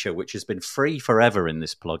feature which has been free forever in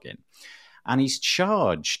this plugin. And he's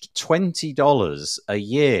charged $20 a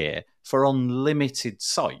year for unlimited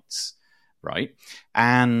sites, right?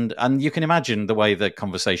 And you can imagine the way the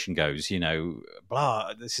conversation goes, you know,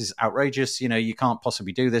 blah, this is outrageous. You know, you can't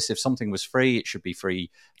possibly do this. If something was free, it should be free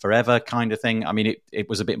forever kind of thing. I mean, it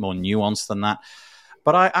was a bit more nuanced than that.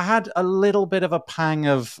 But I had a little bit of a pang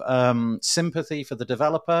of sympathy for the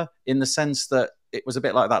developer in the sense that it was a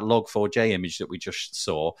bit like that Log4j image that we just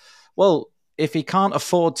saw. Well, if he can't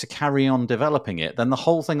afford to carry on developing it, then the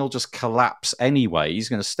whole thing will just collapse anyway. He's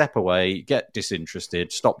going to step away, get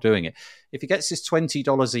disinterested, stop doing it. If he gets his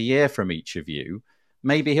 $20 a year from each of you,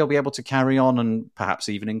 maybe he'll be able to carry on and perhaps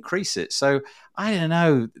even increase it. So I don't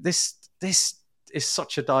know. This is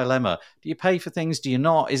such a dilemma. Do you pay for things? Do you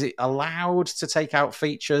not? Is it allowed to take out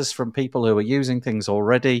features from people who are using things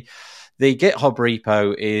already? The GitHub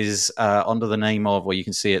repo is under the name of, well, you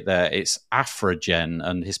can see it there, it's Afragen,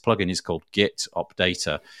 and his plugin is called Git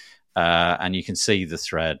Updater. And you can see the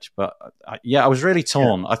thread. But I was really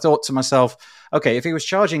torn. I thought to myself, okay, if he was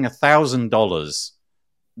charging $1,000,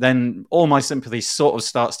 then all my sympathy sort of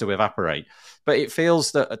starts to evaporate. But it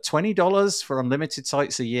feels that at $20 for unlimited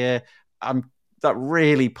sites a year, that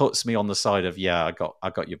really puts me on the side of, I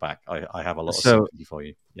got your back. I have a lot of sympathy for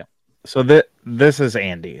you. Yeah. So this is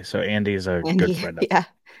Andy. So Andy's a good friend of yeah.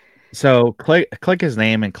 So click his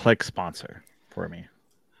name and click sponsor for me.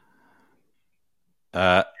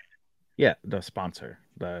 Yeah, the sponsor.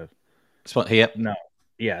 The here. No.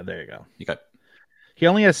 Yeah, there you go. You go. He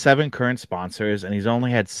only has 7 current sponsors, and he's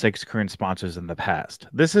only had 6 current sponsors in the past.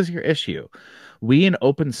 This is your issue. We in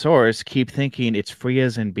open source keep thinking it's free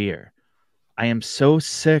as in beer. I am so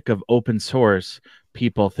sick of open source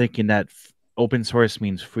people thinking that open source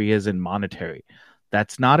means free as in monetary.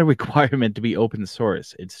 That's not a requirement to be open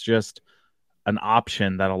source. It's just an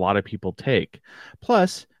option that a lot of people take.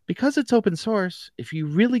 Plus, because it's open source, if you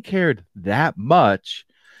really cared that much,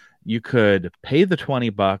 you could pay the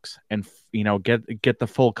 $20 and get the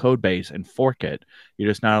full code base and fork it.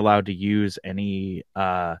 You're just not allowed to use any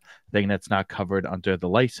thing that's not covered under the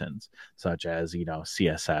license, such as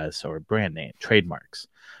CSS or brand name trademarks.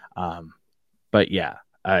 But yeah,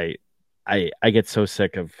 I get so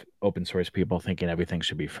sick of open source people thinking everything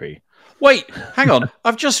should be free. Wait, hang on.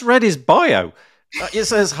 I've just read his bio. It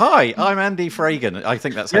says, "Hi, I'm Andy Fragan." I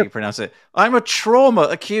think that's how you pronounce it. I'm a trauma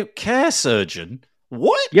acute care surgeon.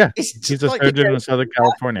 What? Yeah, he's a surgeon in Southern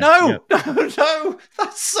California. No,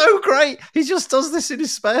 that's so great. He just does this in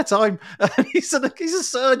his spare time. He's a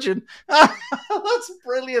surgeon. That's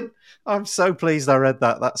brilliant. I'm so pleased I read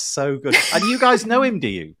that. That's so good. And you guys know him, do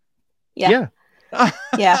you? Yeah.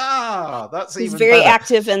 Yeah. He's very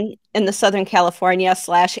active in the Southern California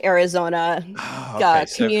 / Arizona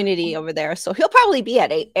community over there. So he'll probably be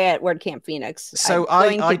at WordCamp Phoenix. So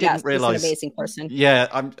I didn't realize. He's an amazing person.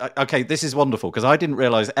 Yeah, okay. This is wonderful because I didn't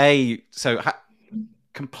realize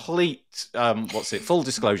complete full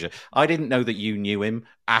disclosure. I didn't know that you knew him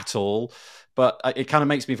at all. But it kind of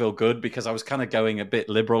makes me feel good because I was kind of going a bit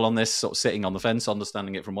liberal on this, sort of sitting on the fence,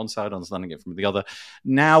 understanding it from one side, understanding it from the other.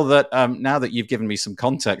 Now that you've given me some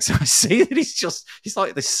context, I see that he's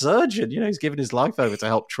like this surgeon. He's given his life over to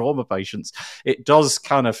help trauma patients. It does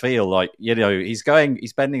kind of feel like he's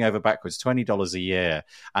bending over backwards, $20 a year,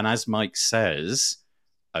 and as Mike says,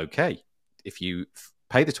 okay, if you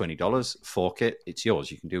pay the $20, fork it, it's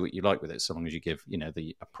yours. You can do what you like with it, so long as you give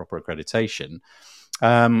the proper accreditation.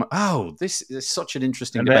 This is such an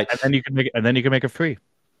interesting debate. And then you can make it free.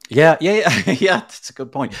 Yeah, that's a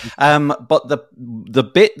good point. But the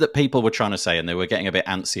bit that people were trying to say, and they were getting a bit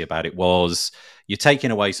antsy about it, was you're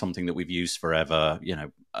taking away something that we've used forever,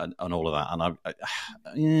 and all of that.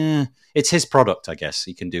 And it's his product, I guess.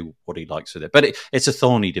 He can do what he likes with it. But it's a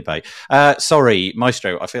thorny debate. Sorry,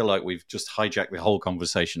 Maestro, I feel like we've just hijacked the whole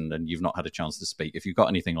conversation and you've not had a chance to speak. If you've got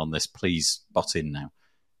anything on this, please butt in now.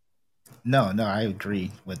 No, I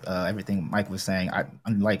agree with everything Mike was saying.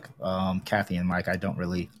 Unlike Kathy and Mike, I don't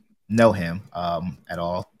really know him at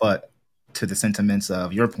all. But to the sentiments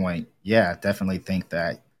of your point, yeah, definitely think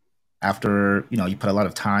that after you put a lot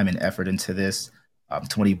of time and effort into this,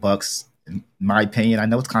 $20, in my opinion, I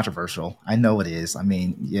know it's controversial. I know it is. I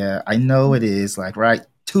mean, yeah, I know it is. Like, right,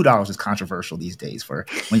 $2 is controversial these days for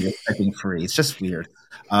when you're expecting free. It's just weird.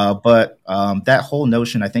 But that whole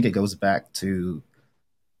notion, I think it goes back to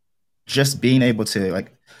just being able to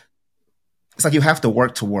it's like you have to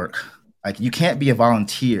work to work. Like you can't be a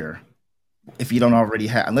volunteer if you don't already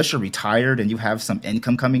have, unless you're retired and you have some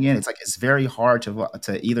income coming in. It's very hard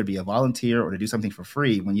to either be a volunteer or to do something for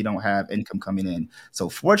free when you don't have income coming in. So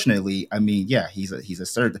fortunately, I mean, yeah, he's a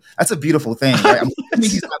surgeon. That's a beautiful thing, right? I'm assuming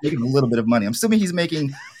he's not making a little bit of money. I'm assuming he's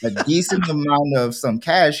making a decent amount of some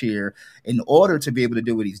cash here in order to be able to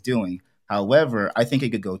do what he's doing. However, I think it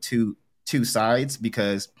could go two sides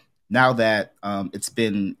because now that it's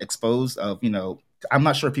been exposed I'm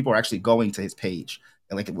not sure if people are actually going to his page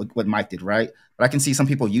like what Mike did, right? But I can see some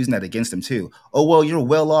people using that against him too. Oh, well, you're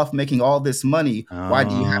well off making all this money. Why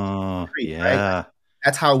do you have to be free, right?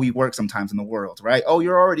 That's how we work sometimes in the world, right? Oh,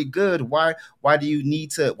 you're already good. Why do you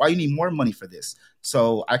need more money for this?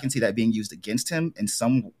 So I can see that being used against him in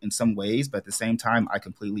some ways, but at the same time, I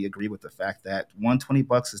completely agree with the fact that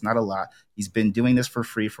 $120 is not a lot. He's been doing this for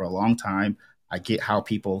free for a long time. I get how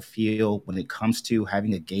people feel when it comes to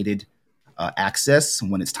having a gated access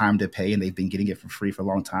when it's time to pay, and they've been getting it for free for a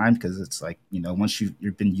long time because it's like once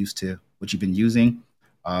you've been used to what you've been using.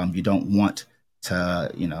 You don't want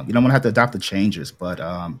to, you don't want to have to adopt the changes. But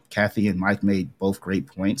Kathy and Mike made both great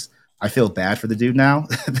points. I feel bad for the dude now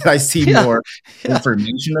that I see more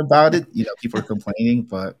information about it. People are complaining,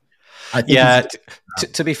 but I think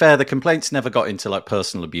to be fair, the complaints never got into like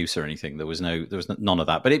personal abuse or anything. There was none of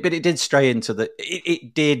that. But it did stray into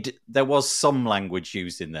there was some language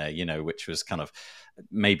used in there, which was kind of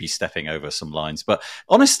maybe stepping over some lines. But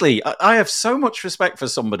honestly, I have so much respect for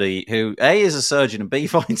somebody who A, is a surgeon, and B,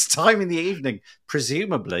 finds time in the evening,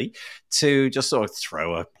 presumably, to just sort of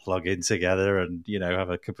throw a plugin together and, have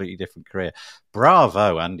a completely different career.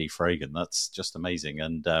 Bravo, Andy Fragan. That's just amazing.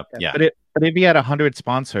 And yeah. But if he had 100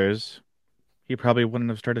 sponsors, he probably wouldn't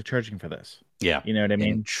have started charging for this. Yeah. You know what I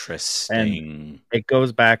mean? Interesting. And it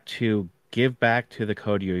goes back to give back to the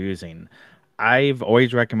code you're using. I've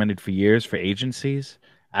always recommended for years for agencies,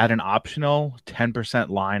 add an optional 10%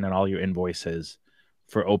 line on all your invoices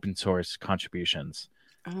for open source contributions.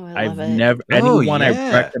 Oh, I love it. Never anyone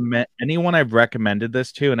I've recommended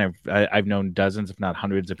this to, and I've known dozens, if not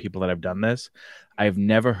hundreds, of people that have done this. I've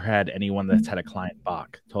never had anyone that's had a client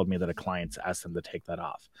balk told me that a client's asked them to take that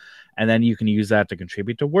off. And then you can use that to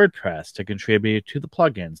contribute to WordPress, to contribute to the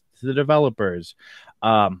plugins, to the developers. We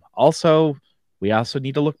also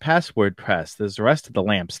need to look past WordPress. There's the rest of the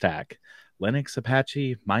LAMP stack: Linux,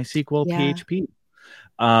 Apache, MySQL, PHP.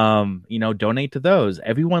 Donate to those.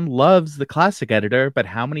 Everyone loves the classic editor, but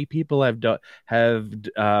how many people have gotten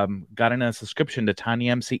a subscription to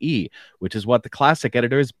TinyMCE, which is what the classic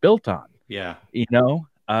editor is built on? Yeah.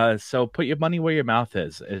 So put your money where your mouth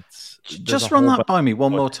is. Just run that by me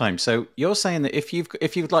one more time. So you're saying that if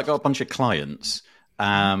you've like got a bunch of clients,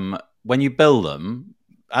 when you bill them,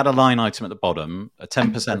 add a line item at the bottom, a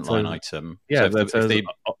 10% line item. Yeah, so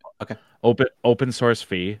okay. Open source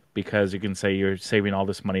fee, because you can say you're saving all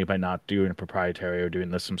this money by not doing a proprietary or doing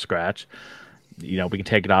this from scratch. We can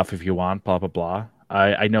take it off if you want, blah, blah, blah.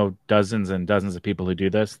 I know dozens and dozens of people who do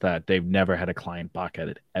this that they've never had a client balk at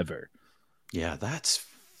it ever. Yeah, that's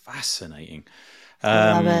fascinating.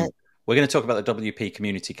 I love it. We're going to talk about the WP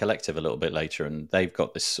Community Collective a little bit later, and they've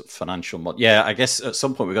got this financial yeah, I guess at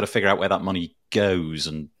some point we've got to figure out where that money goes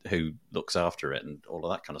and who looks after it and all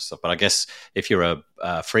of that kind of stuff. But I guess if you're a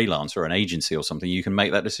freelancer or an agency or something, you can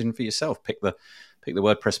make that decision for yourself. Pick the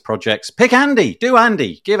WordPress projects. Pick Andy. Do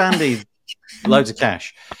Andy. Give Andy loads of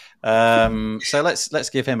cash. So let's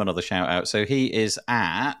give him another shout out. So he is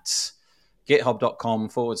at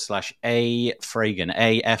github.com/A-Fragen,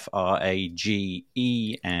 AFRAGEN.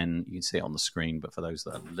 You can see it on the screen, but for those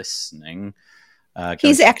that are listening,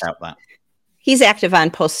 check out that. He's active on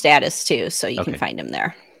Post Status too, so you can find him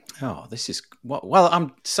there. Oh, this is well.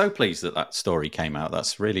 I'm so pleased that story came out.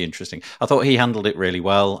 That's really interesting. I thought he handled it really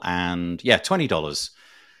well, and yeah, $20.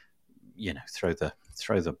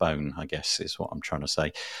 Throw the bone, I guess, is what I'm trying to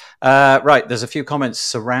say. Right, there's a few comments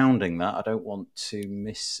surrounding that. I don't want to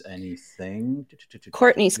miss anything.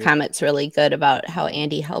 Courtney's comment's really good about how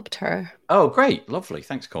Andy helped her. Oh, great. Lovely.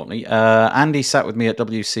 Thanks, Courtney. Andy sat with me at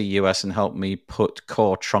WCUS and helped me put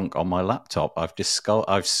Core Trunk on my laptop. I've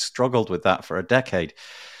struggled with that for a decade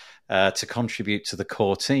to contribute to the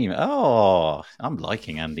core team. Oh, I'm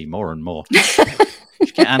liking Andy more and more.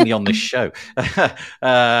 Get Andy on this show.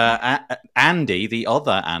 Andy, the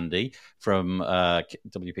other Andy from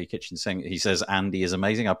WP Kitchen Sink, he says Andy is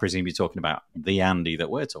amazing. I presume you're talking about the Andy that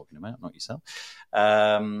we're talking about, not yourself.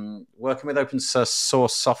 Working with open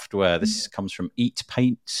source software. This comes from Eat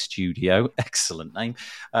Paint Studio. Excellent name.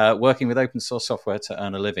 Working with open source software to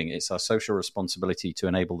earn a living. It's our social responsibility to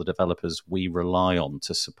enable the developers we rely on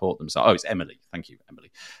to support themselves. Oh, it's Emily. Thank you, Emily,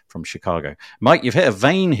 from Chicago. Mike, you've hit a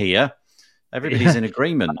vein here. Everybody's in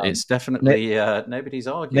agreement. It's definitely nobody's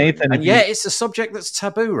arguing. Nathan, and it's a subject that's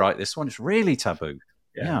taboo, right? This one is really taboo.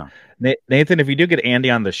 Yeah. Nathan, if you do get Andy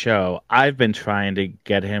on the show, I've been trying to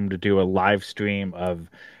get him to do a live stream of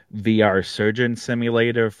VR Surgeon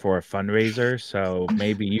Simulator for a fundraiser. So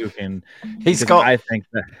maybe you can. He's got a piece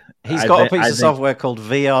of software called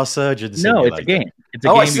VR Surgeon Simulator. No, it's a game. It's a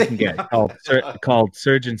game you can get called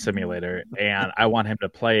Surgeon Simulator, and I want him to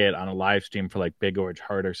play it on a live stream for like Big Orange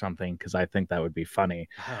Heart or something, because I think that would be funny.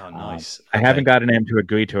 Oh, nice. I haven't gotten him to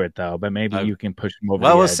agree to it though, but maybe you can push him over.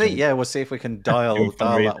 Well, we'll see. Yeah, we'll see if we can dial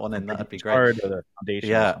that one in. That'd be great.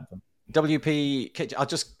 Yeah. WP Kitchen, I'll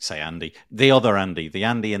just say Andy, the other Andy, the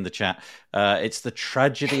Andy in the chat. It's the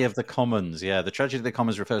tragedy of the commons. Yeah, the tragedy of the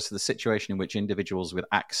commons refers to the situation in which individuals with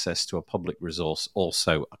access to a public resource,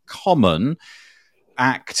 also a common,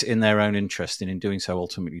 act in their own interest, and in doing so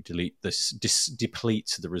ultimately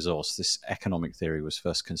depletes the resource. This economic theory was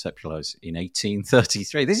first conceptualized in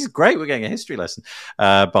 1833. This is great. We're getting a history lesson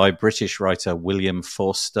by British writer William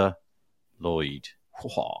Forster Lloyd.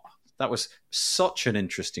 Whoa, that was such an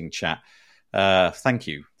interesting chat. Thank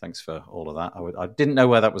you. Thanks for all of that. I didn't know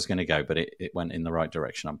where that was going to go, but it went in the right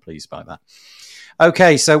direction. I'm pleased by that.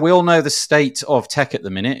 Okay, so we all know the state of tech at the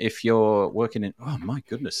minute. If you're working in, oh my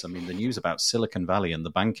goodness, I mean, the news about Silicon Valley and the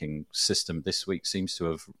banking system this week seems to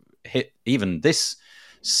have hit even this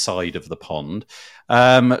side of the pond.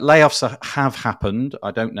 Layoffs have happened.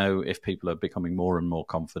 I don't know if people are becoming more and more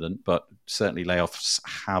confident, but certainly layoffs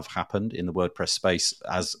have happened in the WordPress space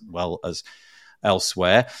as well as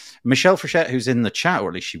elsewhere. Michelle Frechette, who's in the chat, or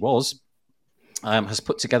at least she was, has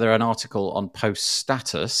put together an article on Post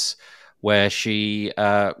Status where she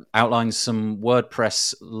outlines some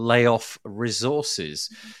WordPress layoff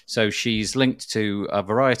resources. So she's linked to a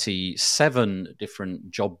variety, 7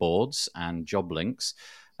 different job boards and job links,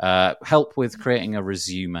 help with creating a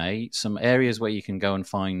resume, some areas where you can go and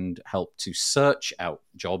find help to search out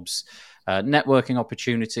jobs, networking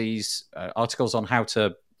opportunities, articles on how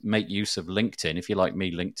to make use of LinkedIn. If you're like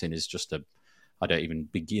me, LinkedIn is just I don't even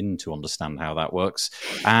begin to understand how that works.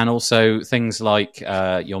 And also things like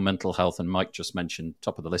your mental health, and Mike just mentioned,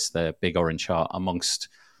 top of the list there, big orange heart, amongst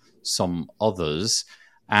some others.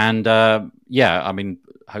 And yeah, I mean,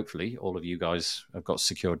 hopefully all of you guys have got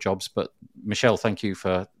secure jobs. But Michelle, thank you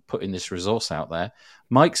for putting this resource out there.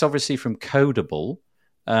 Mike's obviously from Codable.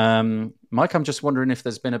 Mike, I'm just wondering if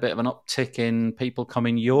there's been a bit of an uptick in people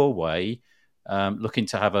coming your way, looking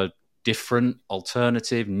to have a different,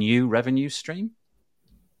 alternative, new revenue stream?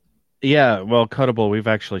 Yeah, well, Codable, we've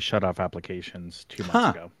actually shut off applications 2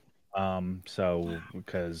 months ago. So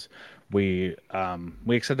because we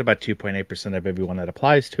accept about 2.8% of everyone that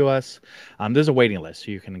applies to us. There's a waiting list, so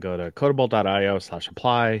you can go to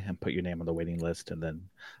codable.io/apply and put your name on the waiting list, and then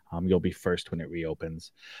you'll be first when it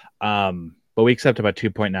reopens. But we accept about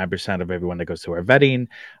 2.9% of everyone that goes through our vetting.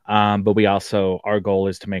 But we also, our goal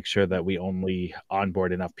is to make sure that we only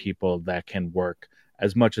onboard enough people that can work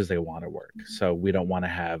as much as they want to work. So we don't want to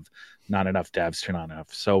have not enough devs to not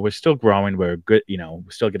enough. So we're still growing. We're good. We're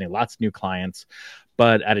still getting lots of new clients,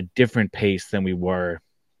 but at a different pace than we were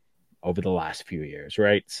over the last few years,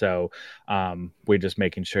 right? So we're just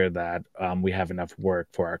making sure that we have enough work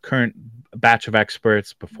for our current batch of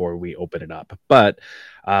experts before we open it up. But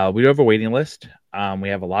we do have a waiting list. We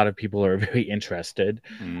have a lot of people who are very interested.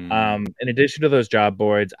 In addition to those job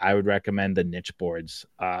boards, I would recommend the niche boards.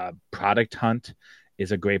 Product Hunt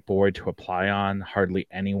is a great board to apply on. Hardly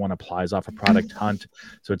anyone applies off a Product Hunt,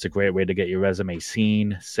 so it's a great way to get your resume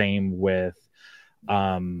seen. Same with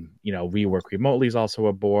We Work Remotely is also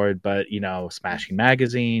a board, but Smashing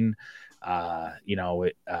Magazine, Power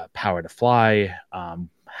to Fly,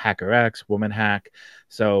 Hacker X, Woman Hack.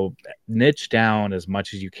 So niche down as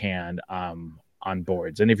much as you can on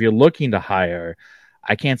boards. And if you're looking to hire,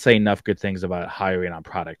 I can't say enough good things about hiring on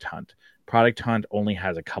Product Hunt. Product Hunt only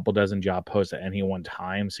has a couple dozen job posts at any one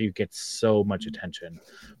time, so you get so much attention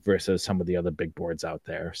versus some of the other big boards out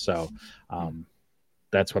there. So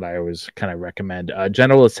that's what I always kind of recommend.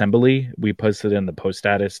 General Assembly, we posted in the Post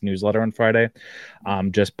Status newsletter on Friday,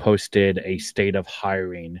 just posted a state of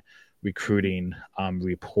hiring recruiting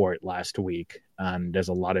report last week, and there's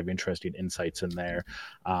a lot of interesting insights in there.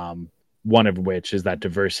 One of which is that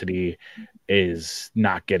diversity is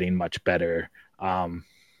not getting much better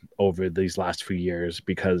over these last few years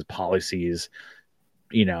because policies,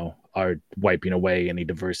 are wiping away any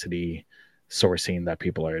diversity sourcing that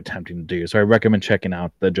people are attempting to do. So I recommend checking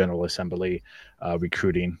out the General Assembly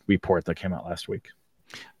recruiting report that came out last week.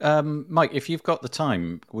 Mike, if you've got the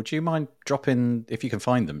time, would you mind dropping, if you can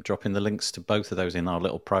find them, dropping the links to both of those in our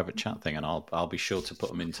little private chat thing, and I'll be sure to put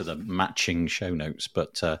them into the matching show notes.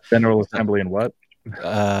 But General Assembly and what?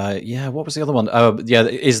 Yeah, what was the other one? Yeah,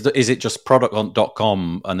 is it just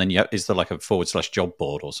producthunt.com and then is there like a /job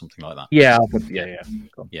board or something like that? Yeah,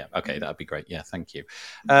 cool. Yeah, okay, that'd be great. Yeah, thank you.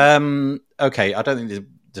 Okay, I don't think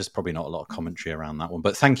there's probably not a lot of commentary around that one,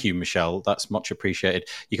 but thank you, Michelle. That's much appreciated.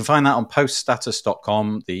 You can find that on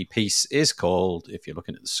poststatus.com. The piece is called, if you're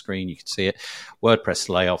looking at the screen, you can see it, WordPress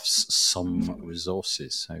Layoffs, Some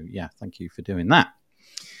Resources. So yeah, thank you for doing that.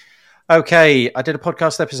 Okay, I did a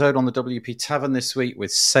podcast episode on the WP Tavern this week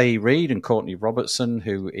with Say Reed and Courtney Robertson,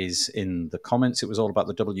 who is in the comments. It was all about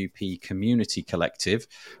the WP Community Collective.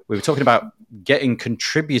 We were talking about getting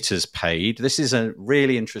contributors paid. This is a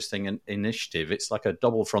really interesting initiative. It's like a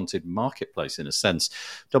double-fronted marketplace in a sense.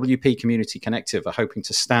 WP Community Collective are hoping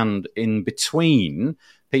to stand in between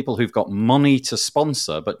people who've got money to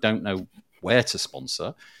sponsor but don't know where to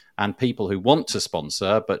sponsor, and people who want to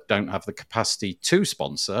sponsor but don't have the capacity to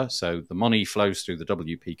sponsor. So the money flows through the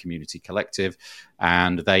WP Community Collective,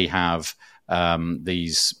 and they have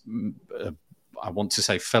these, I want to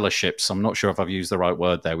say fellowships. I'm not sure if I've used the right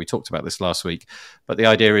word there. We talked about this last week, but the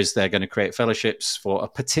idea is they're going to create fellowships for a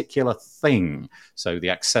particular thing. So the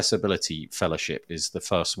accessibility fellowship is the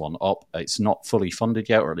first one up. It's not fully funded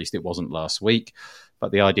yet, or at least it wasn't last week.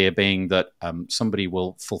 But the idea being that somebody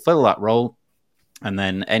will fulfill that role, and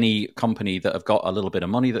then any company that have got a little bit of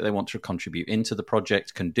money that they want to contribute into the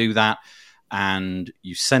project can do that. And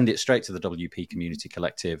you send it straight to the WP Community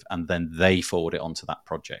Collective, and then they forward it onto that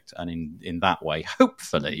project. And in that way,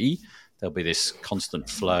 hopefully, there'll be this constant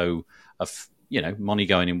flow of money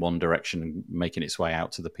going in one direction and making its way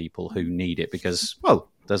out to the people who need it. Because,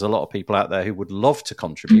 well, there's a lot of people out there who would love to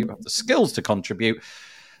contribute, have the skills to contribute.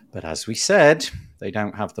 But as we said, they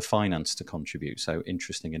don't have the finance to contribute. So or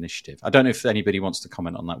initiative. I don't know if anybody wants to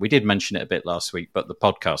comment on that. We did mention it a bit last week, but the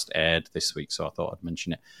podcast aired this week, so I thought I'd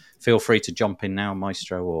mention it. Feel free to jump in now,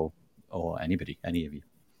 Maestro, or anybody, any of you.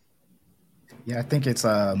 Yeah, I think it's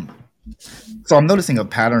so I'm noticing a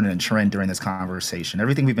pattern and a trend during this conversation.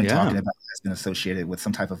 Everything we've been talking about has been associated with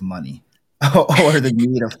some type of money or the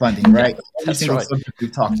need of funding, right? That's right. We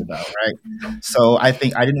talked about, right? So I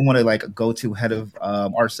think I didn't want to go too ahead of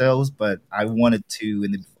ourselves, but I wanted to,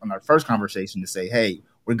 on our first conversation, to say, hey,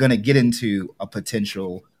 we're going to get into a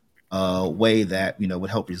potential way that would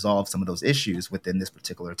help resolve some of those issues within this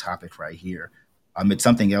particular topic right here. It's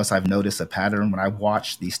something else I've noticed a pattern when I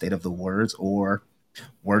watch the State of the Words or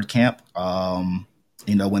WordCamp.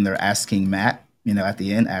 When they're asking Matt. At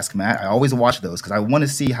the end, ask Matt. I always watch those because I want to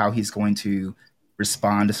see how he's going to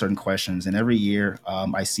respond to certain questions. And every year,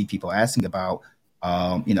 I see people asking about,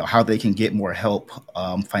 how they can get more help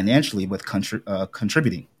financially with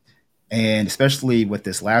contributing. And especially with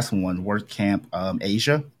this last one, WordCamp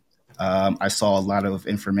Asia, I saw a lot of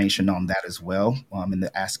information on that as well in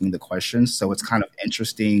asking the questions. So it's kind of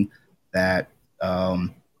interesting that,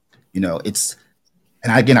 it's,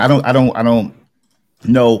 and again, I don't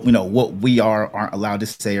know, what we aren't allowed to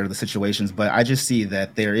say or the situations, but I just see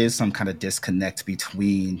that there is some kind of disconnect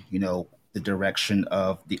between, the direction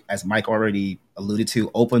of as Mike already alluded to,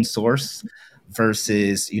 open source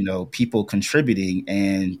versus, people contributing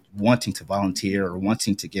and wanting to volunteer or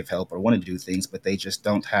wanting to give help or wanting to do things, but they just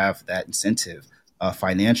don't have that incentive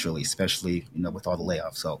financially, especially, with all the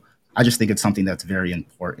layoffs. So I just think it's something that's very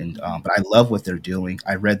important. But I love what they're doing.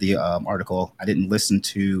 I read the article. I didn't listen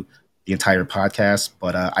to the entire podcast,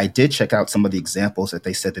 but I did check out some of the examples that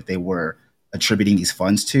they said that they were attributing these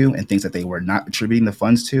funds to and things that they were not attributing the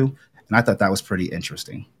funds to. And I thought that was pretty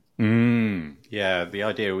interesting. Yeah, the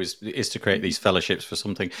idea is to create these fellowships for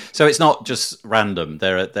something. So it's not just random.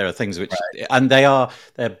 There are things which, right. And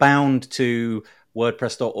they're bound to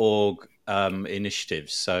WordPress.org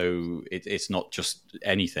initiatives. So it's not just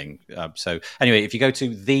anything. So anyway, if you go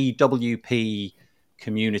to the WP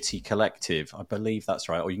Community Collective, I believe that's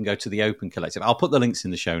right, or you can go to the Open Collective. I'll put the links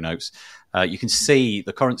in the show notes. You can see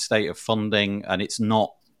the current state of funding, and it's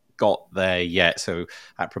not got there yet. So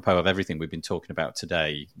apropos of everything we've been talking about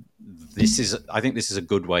today, I think this is a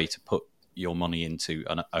good way to put your money into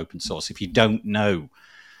an open source if you don't know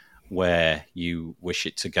where you wish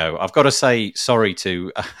it to go. I've got to say sorry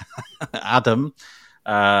to Adam,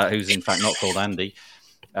 who's in fact not called Andy.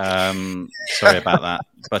 Sorry about that,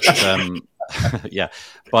 but yeah,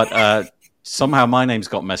 but somehow my name's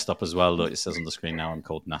got messed up as well. Look, it says on the screen now I'm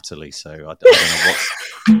called Natalie, so I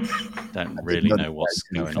don't really know what's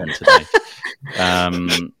going on today.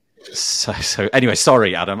 So anyway,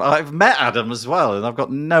 sorry, Adam. I've met Adam as well, and I've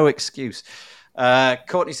got no excuse.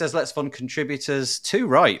 Courtney says, let's fund contributors. Too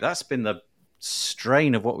right. That's been the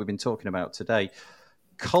strain of what we've been talking about today.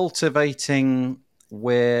 Cultivating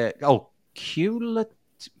where...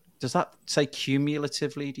 Does that say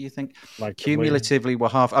cumulatively, do you think? Cumulatively, we're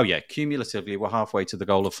halfway to the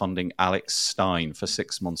goal of funding Alex Stein for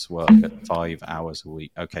 6 months' work at 5 hours a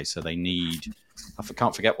week. Okay, so they need... I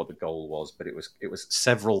can't forget what the goal was, but it was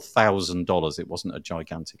several $1,000s. It wasn't a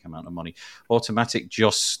gigantic amount of money. Automatic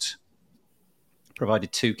just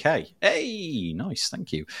provided $2,000. Hey, nice,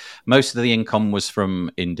 thank you. Most of the income was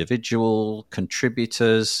from individual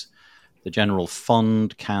contributors. The general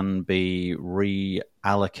fund can be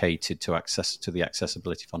reallocated to the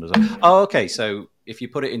accessibility fund as well. Oh, okay. So if you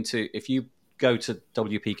go to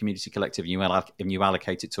WP Community Collective and you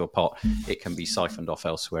allocate it to a pot, it can be siphoned off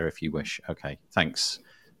elsewhere if you wish. Okay. Thanks.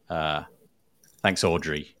 Thanks,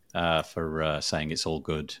 Audrey, for saying it's all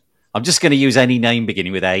good. I'm just going to use any name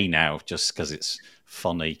beginning with A now, just because it's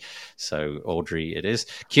funny. So Audrey it is.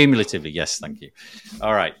 Cumulatively, yes, thank you.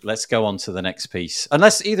 All right, let's go on to the next piece.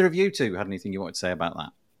 Unless either of you two had anything you wanted to say about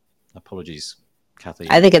that. Apologies, Kathy.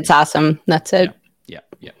 I think it's awesome. That's it. Yeah.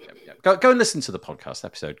 go and listen to the podcast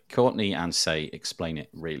episode. Courtney and Say explain it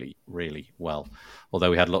really, really well.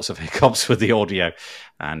 Although we had lots of hiccups with the audio,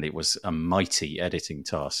 and it was a mighty editing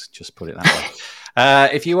task, just put it that way.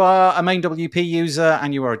 If you are a main WP user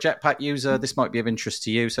and you are a Jetpack user, this might be of interest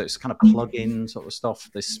to you. So it's kind of plug-in sort of stuff,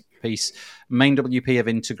 this piece. Main WP have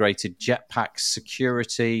integrated Jetpack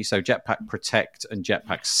security, so Jetpack Protect and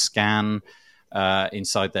Jetpack Scan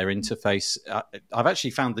inside their interface. I've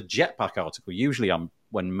actually found the Jetpack article. Usually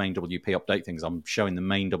when main WP update things, I'm showing the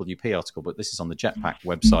main WP article, but this is on the Jetpack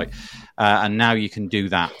website. And now you can do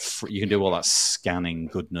that. You can do all that scanning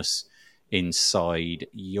goodness inside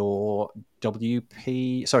your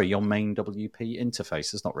main WP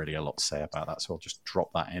interface. There's not really a lot to say about that, so I'll just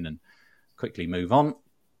drop that in and quickly move on.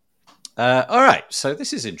 All right, so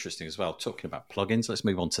this is interesting as well. Talking about plugins, let's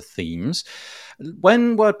move on to themes.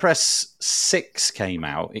 When WordPress 6 came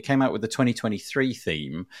out, it came out with the 2023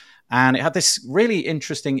 theme, and it had this really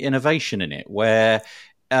interesting innovation in it where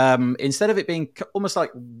instead of it being almost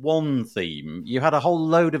like one theme, you had a whole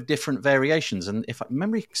load of different variations. And if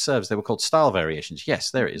memory serves, they were called style variations.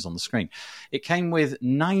 Yes, there it is on the screen. It came with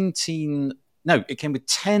 10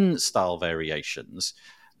 style variations.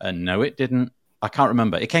 No, it didn't. I can't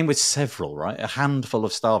remember. It came with several, right? A handful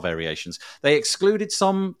of style variations. They excluded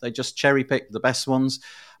some. They just cherry-picked the best ones.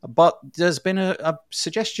 But there's been a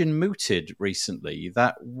suggestion mooted recently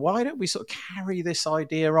that why don't we sort of carry this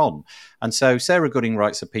idea on? And so Sarah Gooding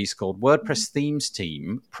writes a piece called WordPress Themes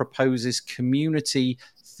Team Proposes Community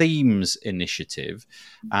Themes Initiative.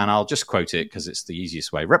 And I'll just quote it because it's the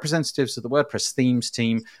easiest way. Representatives of the WordPress Themes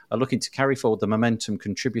team are looking to carry forward the momentum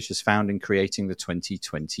contributors found in creating the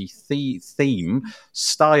 2020 theme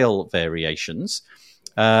style variations.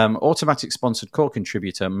 Automatic sponsored core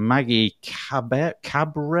contributor Maggie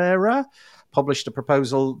Cabrera published a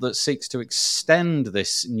proposal that seeks to extend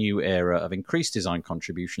this new era of increased design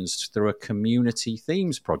contributions through a community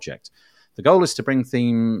themes project. The goal is to bring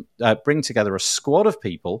together a squad of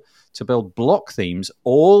people to build block themes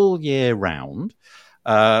all year round,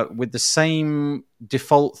 with the same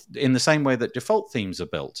default in the same way that default themes are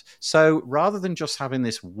built. So rather than just having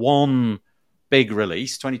this one big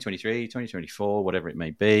release, 2023, 2024, whatever it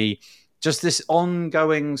may be, just this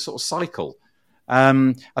ongoing sort of cycle.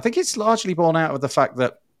 I think it's largely born out of the fact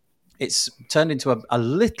that it's turned into a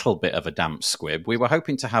little bit of a damp squib. We were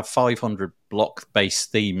hoping to have 500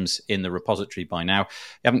 block-based themes in the repository by now.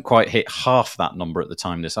 We haven't quite hit half that number at the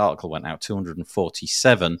time this article went out,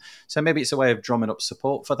 247. So maybe it's a way of drumming up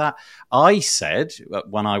support for that. I said,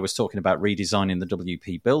 when I was talking about redesigning the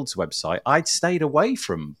WP Builds website, I'd stayed away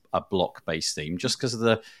from a block-based theme just because of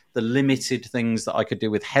the limited things that I could do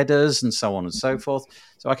with headers and so on and so forth.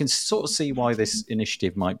 So I can sort of see why this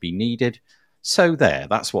initiative might be needed. So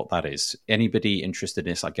that's what that is. Anybody interested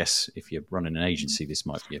in this? I guess if you're running an agency, this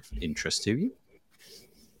might be of interest to you.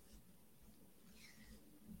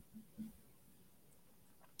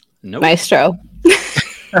 No, Maestro.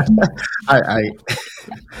 I'm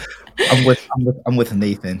with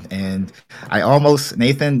Nathan, and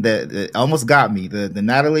Nathan that almost got me. The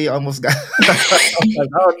Natalie almost got. Like,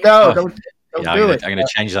 oh no! Don't do it. I'm going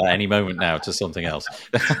to change that any moment now to something else.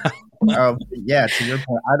 Yeah, to your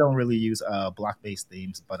point, I don't really use block-based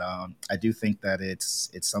themes, but I do think that it's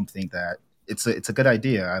something that it's a good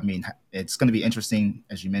idea. I mean, it's going to be interesting,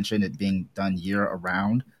 as you mentioned, it being done year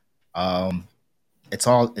around. I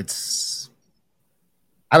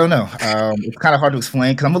don't know. It's kind of hard to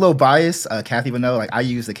explain because I'm a little biased. Kathy would know, like I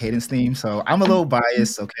use the Cadence theme, so I'm a little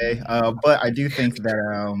biased. Okay, but I do think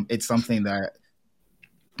that it's something that,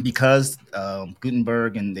 because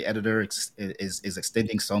Gutenberg and the editor is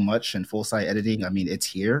extending so much in full site editing. I mean, it's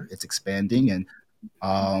here, it's expanding, and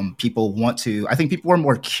people want to. I think people are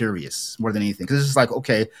more curious more than anything because it's just like,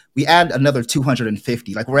 okay, we add another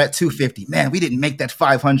 250, like we're at 250. Man, we didn't make that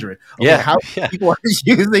 500. Okay, people are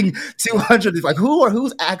using 200? It's like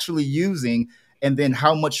who's actually using, and then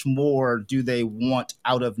how much more do they want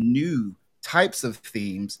out of new types of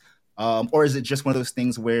themes, or is it just one of those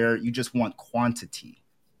things where you just want quantity?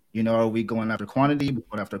 You know, are we going after quantity? Are we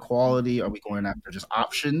going after quality? Are we going after just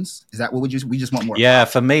options? Is that what we just want more? Yeah,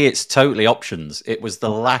 for me, it's totally options. It was the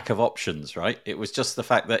lack of options, right? It was just the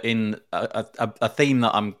fact that in a theme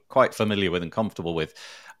that I'm quite familiar with and comfortable with,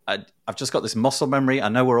 I've just got this muscle memory. I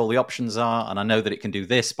know where all the options are, and I know that it can do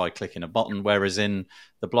this by clicking a button, whereas in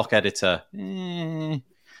the block editor,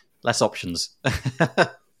 less options. Yeah.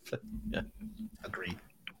 Agreed.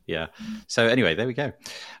 Yeah. So anyway, there we go.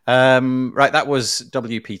 Right, that was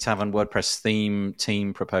WP Tavern WordPress theme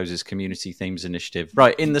team proposes community themes initiative.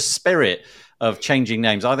 Right, in the spirit of changing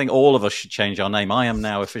names, I think all of us should change our name. I am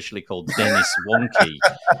now officially called Dennis Wonky.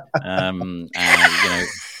 And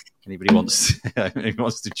anybody wants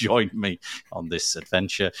to join me on this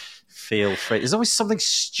adventure, feel free. There's always something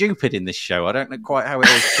stupid in this show. I don't know quite how it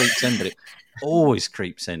always creeps in, but it always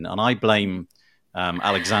creeps in, and I blame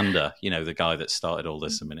Alexander, the guy that started all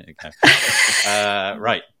this a minute ago.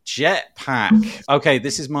 Right, Jetpack. Okay,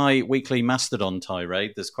 this is my weekly Mastodon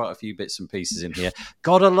tirade. There's quite a few bits and pieces in here.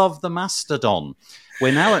 Gotta love the Mastodon.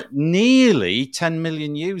 We're now at nearly 10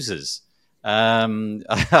 million users. I've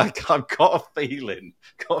got a feeling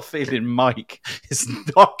Mike is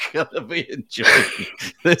not going to be enjoying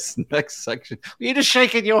this next section. You're just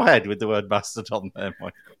shaking your head with the word Mastodon there,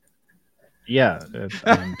 Mike. Yeah,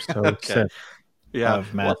 I'm so sick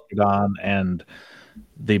of Mastodon and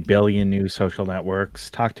the billion new social networks.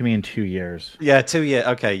 Talk to me in 2 years. Yeah, 2 years.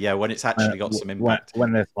 Okay, yeah, when it's actually got some impact.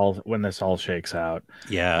 When this all shakes out.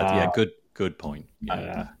 Yeah, good point.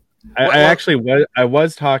 Yeah. I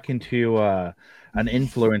was talking to an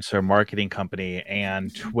influencer marketing company,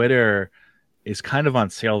 and Twitter is kind of on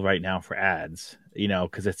sale right now for ads,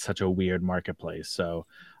 because it's such a weird marketplace. So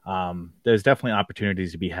there's definitely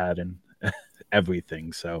opportunities to be had in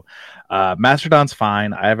everything. So Mastodon's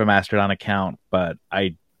fine. I have a Mastodon account, but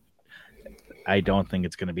I don't think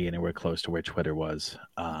it's going to be anywhere close to where Twitter was.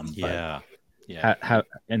 Enjoy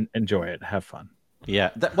it. Have fun.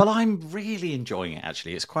 Yeah, well, I'm really enjoying it,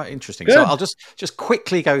 actually. It's quite interesting. Good. So I'll just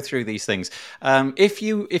quickly go through these things. If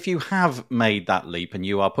you have made that leap and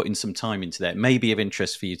you are putting some time into that, it may be of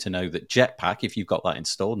interest for you to know that Jetpack, if you've got that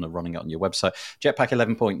installed and are running it on your website, Jetpack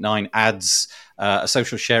 11.9 adds a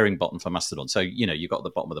social sharing button for Mastodon. So, you've got at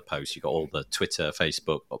the bottom of the post, you've got all the Twitter,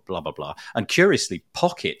 Facebook, blah, blah, blah. And curiously,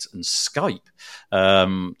 Pocket and Skype.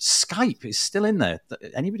 Skype is still in there.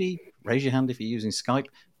 Anybody raise your hand if you're using Skype?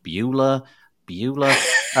 Bueller.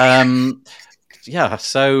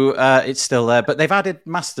 So it's still there, but they've added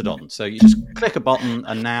Mastodon. So you just click a button,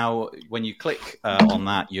 and now when you click on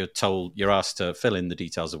that, you're asked to fill in the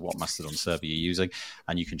details of what Mastodon server you're using,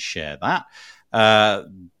 and you can share that.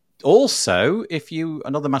 Also,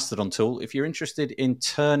 another Mastodon tool, if you're interested in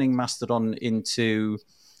turning Mastodon into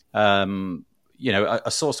a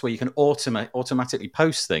source where you can automatically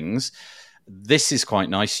post things, this is quite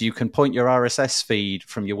nice. You can point your RSS feed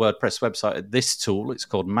from your WordPress website at this tool. It's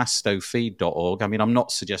called mastofeed.org. I mean, I'm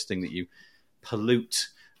not suggesting that you pollute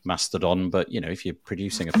Mastodon, but, if you're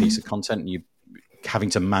producing a piece of content and you're having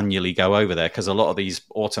to manually go over there, because a lot of these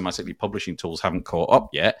automatically publishing tools haven't caught up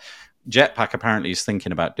yet, Jetpack apparently is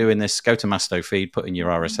thinking about doing this. Go to Mastofeed, put in your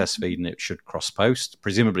RSS feed, and it should cross-post.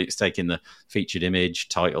 Presumably it's taking the featured image,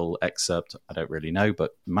 title, excerpt. I don't really know,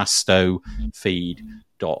 but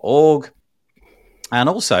mastofeed.org. And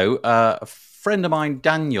also, a friend of mine,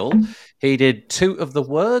 Daniel, he did Toot of the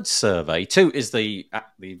Word survey. Toot is the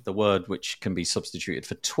word which can be substituted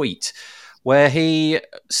for tweet,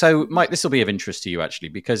 so Mike, this will be of interest to you, actually,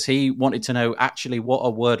 because he wanted to know actually what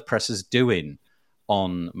are WordPressers doing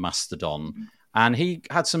on Mastodon. And he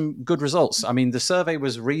had some good results. I mean, the survey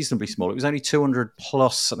was reasonably small. It was only 200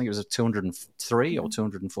 plus. I think it was 203 or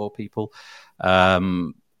 204 people.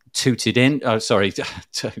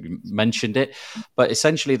 Mentioned it, but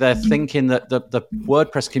essentially they're thinking that the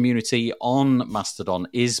WordPress community on Mastodon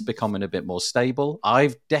is becoming a bit more stable.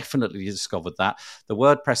 I've definitely discovered that the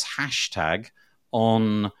WordPress hashtag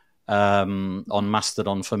on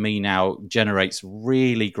Mastodon for me now generates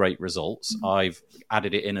really great results. I've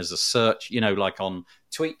added it in as a search, like on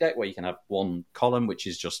TweetDeck, where you can have one column which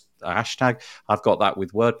is just a hashtag. I've got that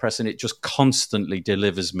with WordPress, and it just constantly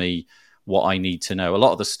delivers me what I need to know. A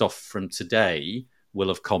lot of the stuff from today will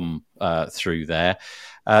have come through there.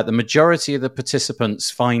 The majority of the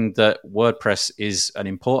participants find that WordPress is an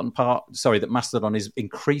important part. That Mastodon is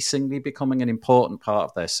increasingly becoming an important part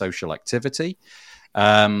of their social activity.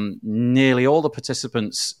 Nearly all the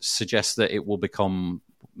participants suggest that it will become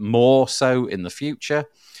more so in the future.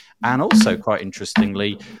 And also, quite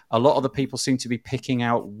interestingly, a lot of the people seem to be picking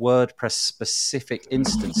out WordPress-specific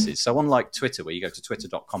instances. So unlike Twitter, where you go to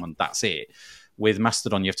twitter.com and that's it, with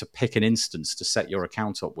Mastodon, you have to pick an instance to set your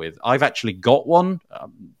account up with. I've actually got one.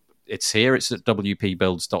 It's here. It's at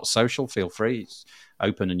wpbuilds.social. Feel free. It's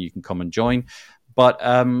open and you can come and join. But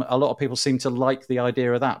a lot of people seem to like the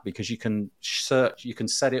idea of that, because you can search, you can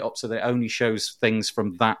set it up so that it only shows things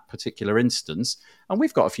from that particular instance. And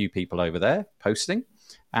we've got a few people over there posting.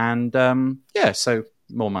 And so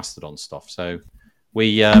more Mastodon stuff. So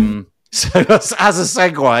we, so as a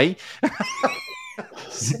segue,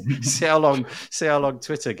 see how long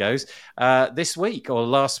Twitter goes. This week, or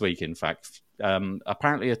last week, in fact,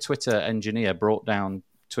 apparently a Twitter engineer brought down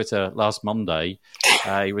Twitter last Monday.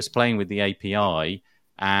 He was playing with the API,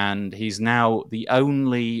 and he's now the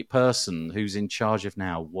only person who's in charge of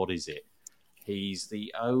now. What is it? He's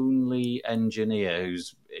the only engineer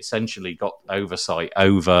who's essentially got oversight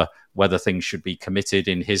over whether things should be committed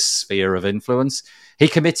in his sphere of influence. He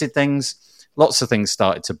committed things, lots of things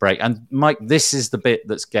started to break. And Mike, this is the bit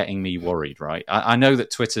that's getting me worried, right? I know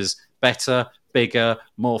that Twitter's better, bigger,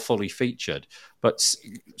 more fully featured. But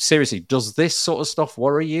seriously, does this sort of stuff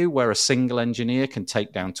worry you, where a single engineer can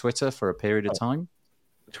take down Twitter for a period of time?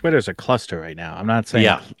 Twitter's a cluster right now. I'm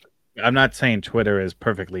not saying Twitter is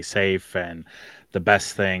perfectly safe and the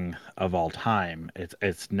best thing of all time.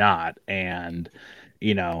 It's not. And,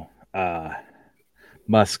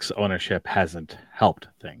 Musk's ownership hasn't helped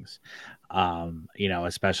things.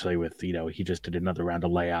 Especially with, he just did another round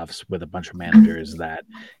of layoffs with a bunch of managers that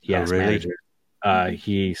he asked managers.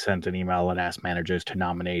 He sent an email and asked managers to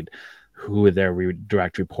nominate who their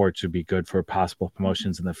direct reports would be good for possible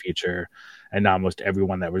promotions in the future. And almost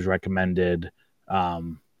everyone that was recommended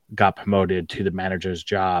got promoted to the manager's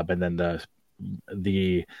job. And then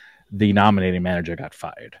the nominating manager got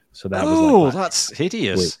fired. So that was that's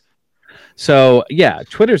hideous. Week. So yeah,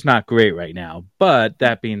 Twitter's not great right now. But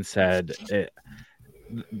that being said,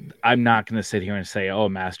 I'm not going to sit here and say, oh,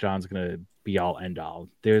 Mastodon's going to be all end all.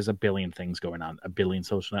 There's a billion things going on, a billion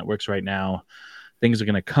social networks right now. Things are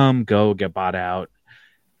going to come, go, get bought out.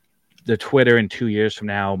 The Twitter in 2 years from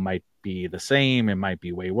now might be the same. It might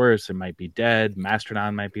be way worse. It might be dead.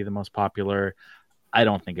 Mastodon might be the most popular. I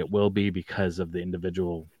don't think it will be because of the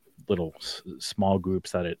individual little small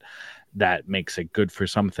groups that makes it good for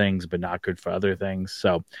some things, but not good for other things.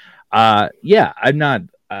 So, I'm going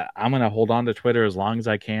to hold on to Twitter as long as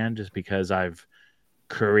I can, just because I've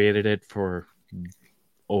created it for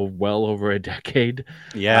well over a decade.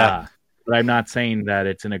 Yeah. But I'm not saying that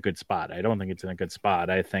it's in a good spot. I don't think it's in a good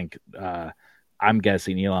spot. I think I'm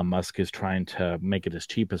guessing Elon Musk is trying to make it as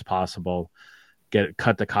cheap as possible,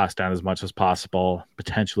 cut the cost down as much as possible,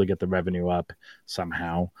 potentially get the revenue up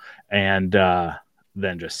somehow, and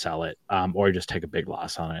then just sell it, or just take a big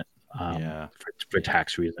loss on it for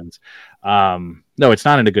tax reasons. No, it's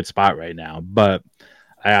not in a good spot right now, but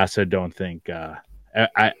I also don't think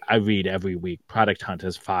I read every week. Product Hunt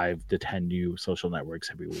has 5 to 10 new social networks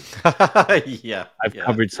every week. I've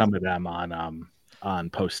covered some of them on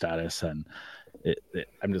Post Status, and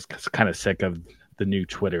I'm just kind of sick of the new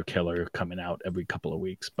Twitter killer coming out every couple of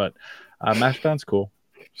weeks. But Mastodon's cool.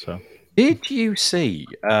 So, did you see?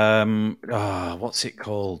 What's it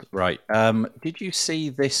called? Right. Did you see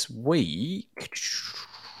this week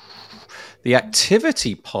the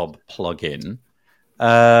ActivityPub plugin?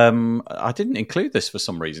 I didn't include this for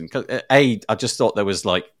some reason. I just thought there was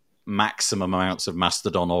like maximum amounts of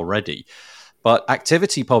Mastodon already. But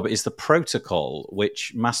ActivityPub is the protocol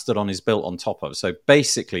which Mastodon is built on top of. So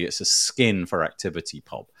basically, it's a skin for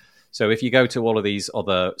ActivityPub. So if you go to all of these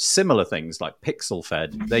other similar things like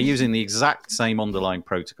PixelFed, they're using the exact same underlying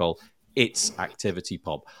protocol. It's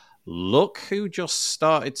ActivityPub. Look who just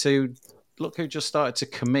started to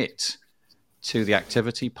commit to the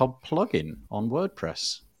ActivityPub plugin on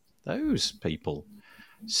WordPress. Those people.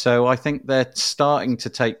 So I think they're starting to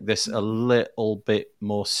take this a little bit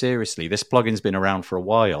more seriously. This plugin's been around for a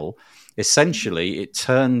while. Essentially, it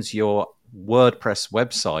turns your WordPress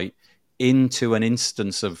website into an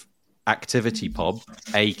instance of ActivityPub,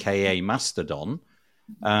 aka Mastodon.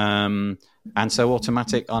 And so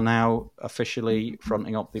Automatic are now officially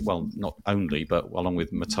fronting up not only, but along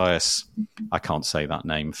with Matthias, I can't say that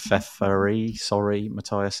name, Pfefferi, sorry,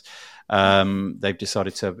 Matthias, they've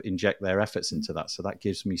decided to inject their efforts into that. So that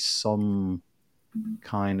gives me some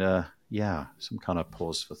kind of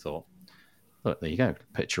pause for thought. Look, there you go.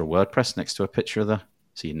 Picture of WordPress next to a picture of the...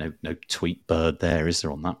 See, no tweet bird there, is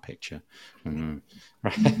there, on that picture?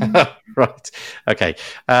 Right. Okay.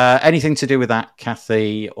 Anything to do with that,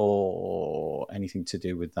 Kathy, or anything to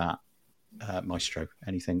do with that, Maestro?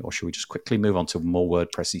 Anything? Or should we just quickly move on to more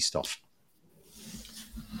WordPressy stuff?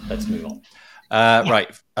 Let's move on.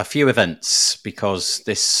 Right. A few events, because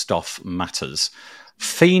this stuff matters.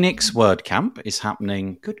 Phoenix WordCamp is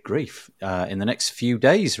happening, good grief, in the next few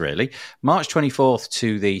days, really. March 24th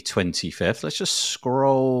to the 25th. Let's just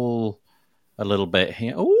scroll a little bit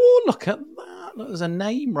here. Oh, look at that. Look, there's a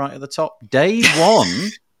name right at the top. Day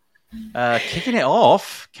 1. Kicking it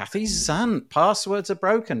off, Kathy Zant. Passwords are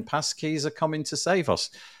broken. Passkeys are coming to save us.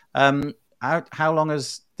 How long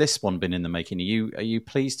has this one been in the making? Are you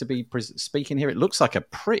pleased to be speaking here? It looks like a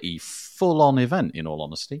pretty full-on event, in all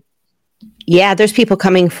honesty. Yeah, there's people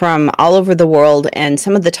coming from all over the world, and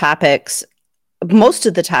most of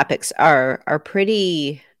the topics are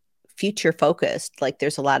pretty future focused. Like,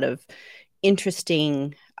 there's a lot of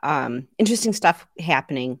interesting stuff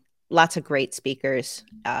happening lots of great speakers.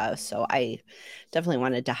 So I definitely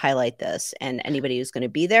wanted to highlight this. And anybody who's going to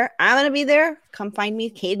be there, I'm going to be there. Come find me.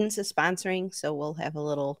 Cadence is sponsoring, so we'll have a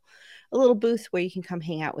little booth where you can come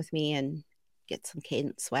hang out with me and get some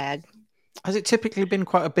Cadence swag. Has it typically been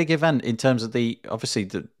quite a big event in terms of obviously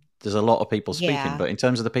there's a lot of people speaking, but in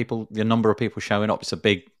terms of the number of people showing up, it's a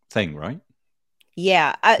big thing, right?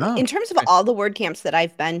 Yeah. In terms of all the WordCamps that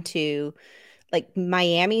I've been to, like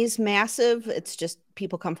Miami's massive. It's just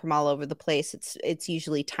people come from all over the place. It's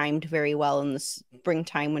usually timed very well in the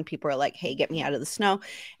springtime when people are like, hey, get me out of the snow.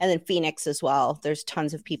 And then Phoenix as well. There's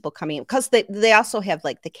tons of people coming in because they also have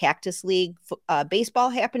like the Cactus League baseball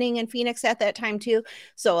happening in Phoenix at that time too.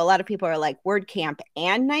 So a lot of people are like WordCamp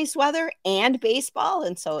and nice weather and baseball.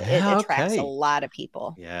 And so it attracts a lot of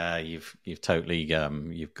people. Yeah, you've totally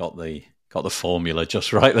you've got the formula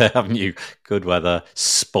just right there, haven't you? Good weather,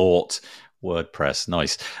 sport, WordPress.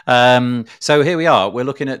 Nice. So here we are. We're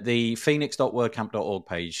looking at the phoenix.wordcamp.org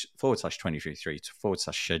page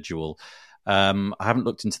 /2023/schedule. I haven't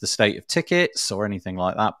looked into the state of tickets or anything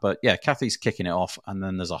like that, but yeah, Kathy's kicking it off. And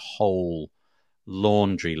then there's a whole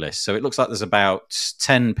laundry list. So it looks like there's about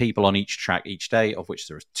 10 people on each track each day, of which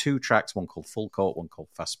there are 2 tracks, one called Full Court, one called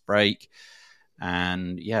Fast Break.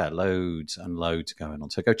 And yeah, loads and loads going on.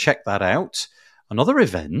 So go check that out. Another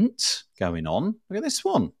event going on. Look at this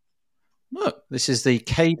one. Look, this is the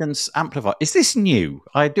Cadence Amplifier. Is this new?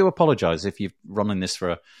 I do apologize if you've run in this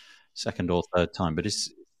for a second or third time, but it's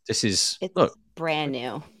brand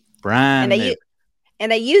new. Brand new.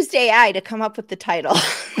 And I used AI to come up with the title.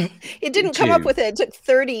 It didn't come up with it. It took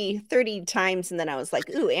 30 times. And then I was like,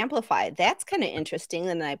 ooh, Amplify. That's kind of interesting.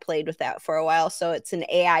 And then I played with that for a while. So it's an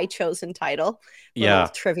AI chosen title. Little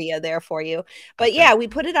trivia there for you. But yeah, we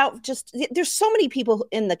put it out. There's so many people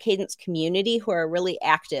in the Cadence community who are really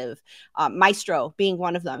active. Maestro being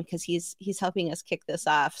one of them, because he's helping us kick this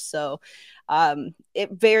off. So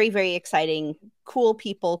very, very exciting, cool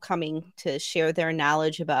people coming to share their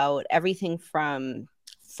knowledge about everything from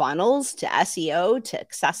funnels to SEO to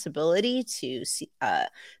accessibility to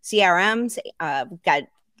CRMs. We've got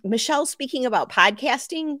Michelle speaking about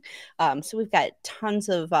podcasting. So we've got tons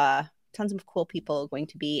of cool people going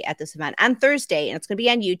to be at this event on Thursday, and it's going to be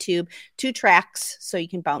on YouTube, 2 tracks, so you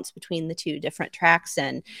can bounce between the 2 different tracks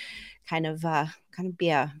and kind of be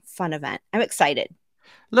a fun event. I'm excited.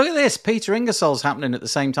 Look at this. Peter Ingersoll's happening at the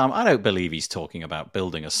same time. I don't believe he's talking about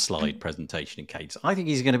building a slide presentation in Cadence. I think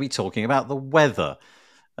he's going to be talking about the weather.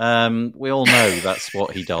 We all know that's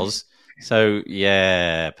what he does. So,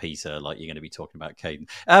 yeah, Peter, like you're going to be talking about Cadence.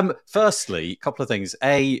 Firstly, a couple of things.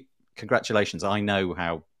 Congratulations. I know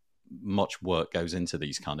how much work goes into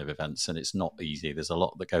these kind of events, and it's not easy. There's a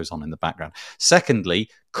lot that goes on in the background. Secondly,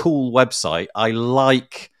 cool website. I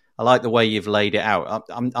like the way you've laid it out.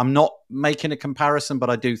 I'm not making a comparison, but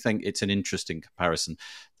I do think it's an interesting comparison.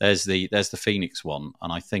 There's the Phoenix one,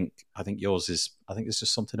 and I think yours is. I think there's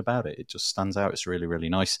just something about it. It just stands out. It's really, really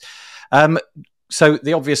nice. So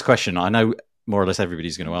the obvious question, I know more or less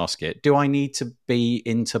everybody's going to ask it: do I need to be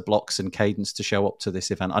into blocks and Cadence to show up to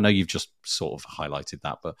this event? I know you've just sort of highlighted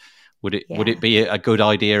that, but would it be a good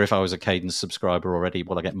idea if I was a Cadence subscriber already?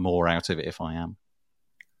 Will I get more out of it if I am?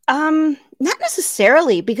 Not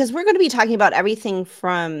necessarily, because we're going to be talking about everything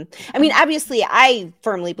from, obviously I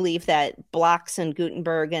firmly believe that blocks and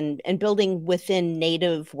Gutenberg and building within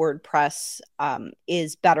native WordPress,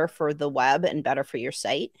 is better for the web and better for your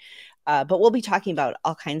site. But we'll be talking about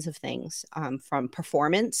all kinds of things, from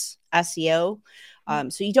performance, SEO.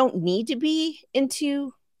 So you don't need to be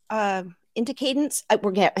into Cadence.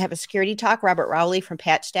 We're going to have a security talk. Robert Rowley from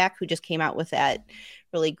PatchStack, who just came out with that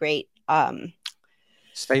really great,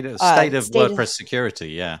 State of WordPress security,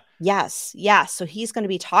 yeah. Yes. So he's going to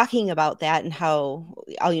be talking about that and how,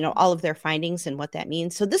 all of their findings and what that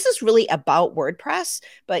means. So this is really about WordPress,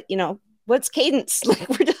 but what's Cadence? Like,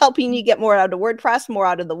 we're helping you get more out of WordPress, more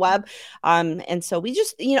out of the web. And so we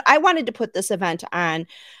just, I wanted to put this event on,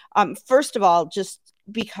 first of all, just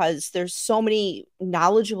because there's so many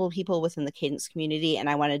knowledgeable people within the Cadence community, and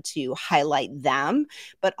I wanted to highlight them,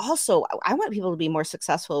 but also I want people to be more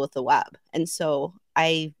successful with the web. And so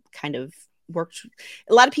I kind of worked,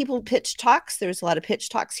 a lot of people pitch talks. There's a lot of pitch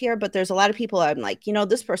talks here, but there's a lot of people I'm like,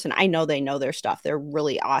 this person, I know they know their stuff. They're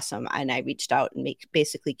really awesome. And I reached out and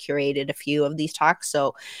basically curated a few of these talks.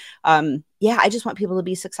 So I just want people to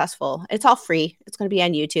be successful. It's all free. It's going to be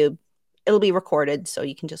on YouTube. It'll be recorded, so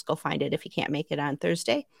you can just go find it if you can't make it on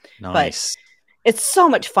Thursday. Nice. It's so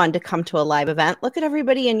much fun to come to a live event. Look at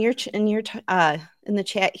everybody in your in the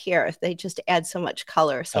chat here. They just add so much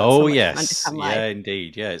color. So it's so much fun to come live. Yeah,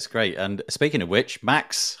 indeed. Yeah, it's great. And speaking of which,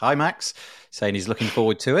 Max, hi Max, saying he's looking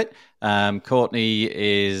forward to it. Courtney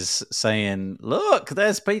is saying, "Look,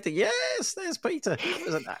 there's Peter. Yes, there's Peter."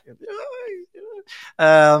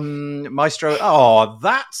 Maestro. Oh,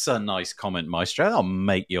 that's a nice comment, Maestro. I'll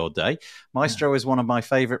make your day. Maestro is one of my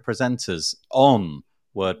favorite presenters on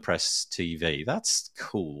WordPress TV. That's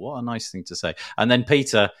cool. What a nice thing to say. And then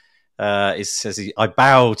Peter says, "I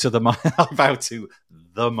bow to the I bow to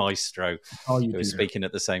the Maestro, who is speaking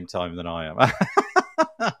at the same time than I am."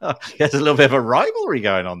 There's a little bit of a rivalry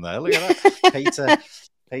going on there. Look at that,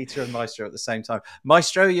 Peter and Maestro at the same time.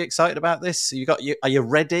 Maestro, are you excited about this? Are you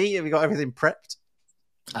ready? Have you got everything prepped?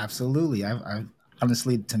 Absolutely. I've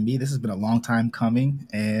honestly, to me, this has been a long time coming,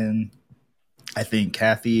 and I think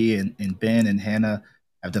Kathy and Ben and Hannah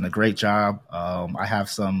have done a great job. I have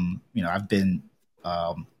some, I've been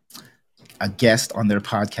a guest on their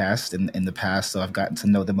podcast in the past, so I've gotten to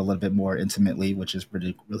know them a little bit more intimately, which is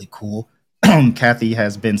really, really cool. Kathy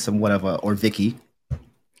has been somewhat of or Vicky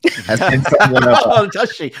has been somewhat of oh,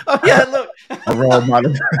 does she? Oh, yeah, look. A role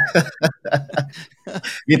model.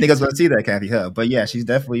 You think I was going to see that, Kathy, huh? But yeah, she's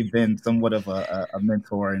definitely been somewhat of a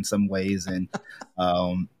mentor in some ways. And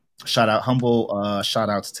shout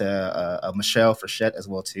outs to Michelle Frechette as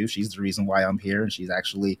well, too. She's the reason why I'm here, and she's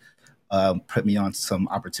actually put me on some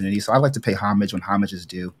opportunities. So I like to pay homage when homage is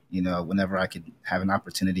due, whenever I can have an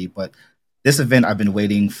opportunity. But this event I've been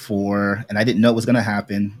waiting for, and I didn't know it was going to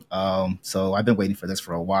happen. So I've been waiting for this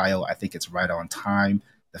for a while. I think it's right on time.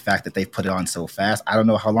 The fact that they've put it on so fast. I don't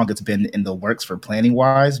know how long it's been in the works for planning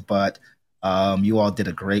wise, but you all did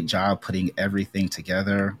a great job putting everything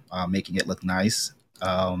together, making it look nice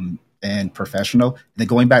and professional. And then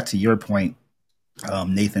going back to your point,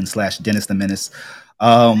 Nathan / Dennis the Menace,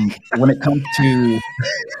 when it comes to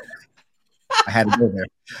I had to go there.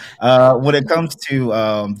 When it comes to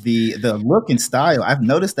the look and style, I've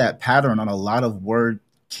noticed that pattern on a lot of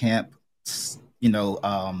WordCamp,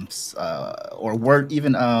 or Word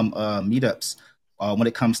even meetups. When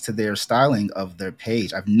it comes to their styling of their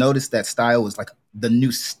page, I've noticed that style is like the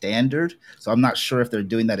new standard. So I'm not sure if they're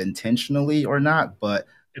doing that intentionally or not, but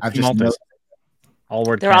I've just noticed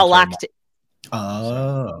they're all locked.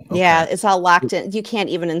 Oh, okay. Yeah, it's all locked in. You can't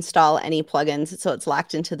even install any plugins, so it's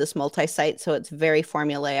locked into this multi-site. So it's very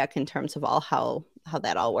formulaic in terms of how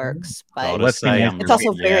that all works. But it's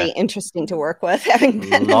also very interesting to work with, having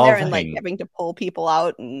been there and like having to pull people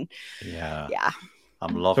out and yeah.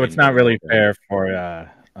 I'm loving. So it's not really fair for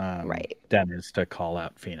right Dennis to call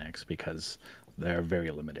out Phoenix because they're very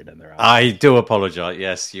limited in their. I do apologize.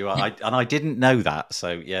 Yes, you are, and I didn't know that.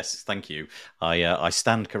 So yes, thank you. I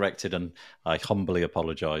stand corrected, and I humbly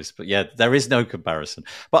apologize. But yeah, there is no comparison.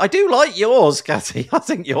 But I do like yours, Kathy. I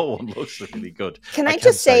think your one looks really good. Can I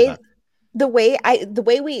just say the way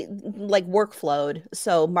we like workflowed?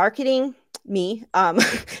 So marketing.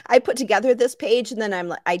 I put together this page, and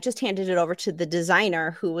then I just handed it over to the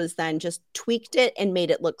designer, who was then just tweaked it and made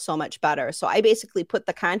it look so much better. So I basically put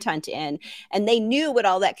the content in, and they knew what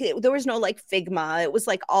all that. There was no like Figma. It was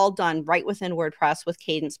like all done right within WordPress with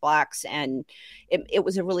cadence blocks, and it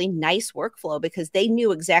was a really nice workflow because they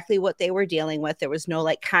knew exactly what they were dealing with. There was no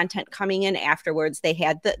like content coming in afterwards. They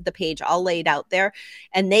had the page all laid out there,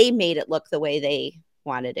 and they made it look the way they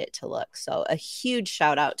wanted it to look. So a huge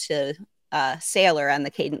shout out to Sailor on the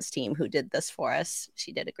Cadence team who did this for us.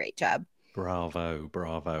 She did a great job. Bravo. I'm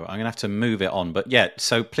going to have to move it on. But yeah,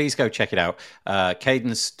 so please go check it out.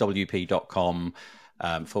 cadencewp.com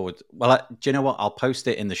forward. Well, do you know what? I'll post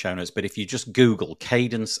it in the show notes. But if you just Google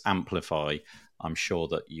Cadence Amplify, I'm sure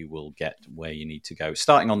that you will get where you need to go.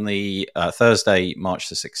 Starting on the Thursday, March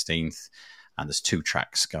the 16th. And there's 2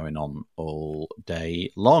 tracks going on all day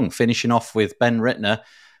long. Finishing off with Ben Rittner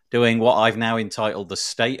doing what I've now entitled the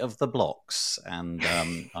State of the Blocks. And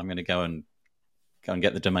I'm going to go and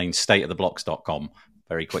get the domain stateoftheblocks.com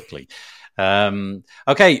very quickly.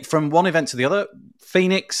 Okay, from one event to the other,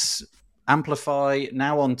 Phoenix, Amplify,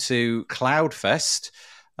 now on to CloudFest.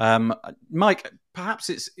 Mike,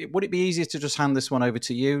 perhaps would it be easier to just hand this one over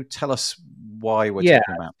to you? Tell us why we're talking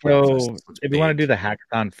about CloudFest. So if you want to do the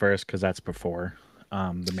hackathon first, because that's before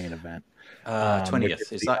the main event.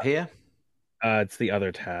 20th, is that here? It's the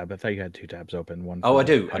other tab. I thought you had 2 tabs open. One. Oh, I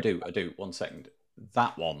do. 1 second.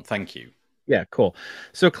 That one. Thank you. Yeah, cool.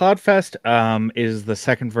 So CloudFest is the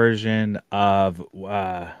second version of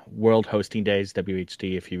World Hosting Days,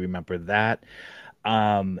 WHD, if you remember that.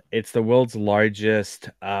 It's the world's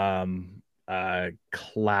largest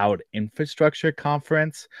cloud infrastructure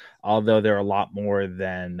conference, although they're a lot more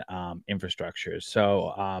than infrastructure.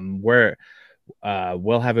 So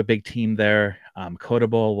we'll have a big team there.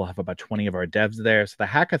 Codable, we'll have about 20 of our devs there. So the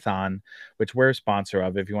hackathon, which we're a sponsor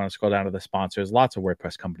of, if you want to scroll down to the sponsors, lots of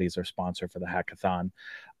WordPress companies are sponsor for the hackathon,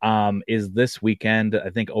 is this weekend. I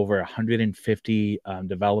think over 150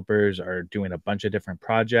 developers are doing a bunch of different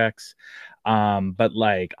projects. But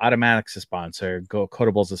like Automatic's a sponsor,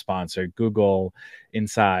 Codable's a sponsor, Google,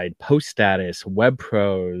 Inside, Post Status, Web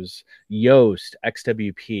Pros, Yoast,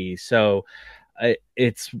 XWP. So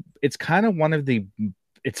it's kind of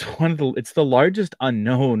it's the largest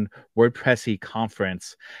unknown WordPressy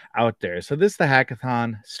conference out there. So the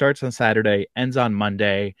hackathon starts on Saturday, ends on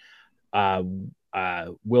Monday.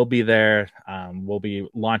 We'll be there. We'll be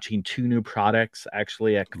launching 2 new products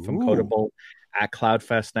actually from Codable at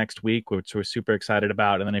CloudFest next week, which we're super excited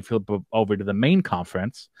about. And then if you flip over to the main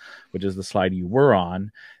conference, which is the slide you were on,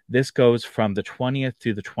 this goes from the 20th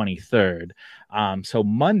to the 23rd. So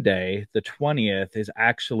Monday, the 20th, is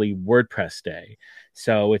actually WordPress Day.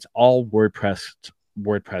 So it's all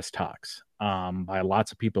WordPress talks by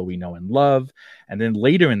lots of people we know and love. And then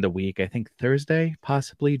later in the week, I think Thursday,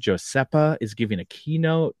 possibly, Josepa is giving a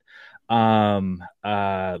keynote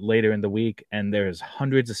later in the week. And there's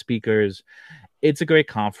hundreds of speakers. It's a great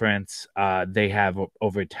conference. They have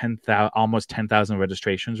over 10,000, almost 10,000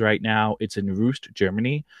 registrations right now. It's in Rust,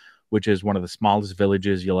 Germany, which is one of the smallest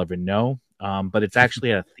villages you'll ever know. But it's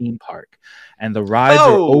actually a theme park, and the rides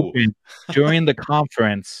are open during the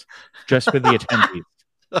conference just for the attendees.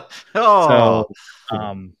 So,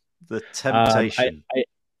 the temptation.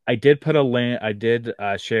 I did put a link. I did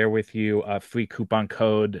share with you a free coupon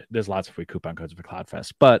code. There's lots of free coupon codes for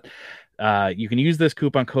CloudFest, but you can use this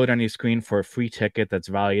coupon code on your screen for a free ticket that's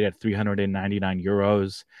valued at 399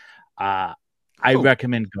 euros. I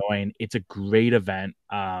recommend going. It's a great event.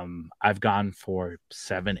 I've gone for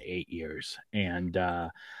 7-8 years, and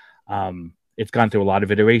it's gone through a lot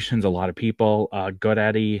of iterations, a lot of people.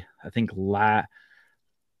 GoDaddy, I think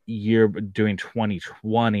year during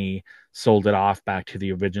 2020 sold it off back to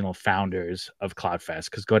the original founders of CloudFest,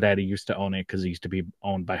 because GoDaddy used to own it because it used to be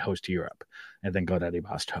owned by Host Europe, and then GoDaddy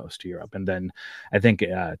bought Host Europe, and then I think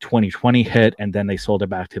 2020 hit, and then they sold it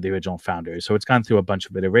back to the original founders. So it's gone through a bunch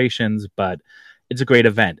of iterations, but it's a great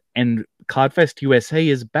event. And CloudFest USA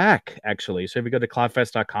is back, actually. So if you go to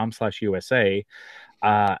cloudfest.com/USA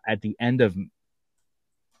at the end of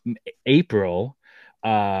April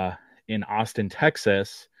in Austin,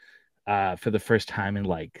 Texas, for the first time in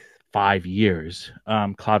like 5 years,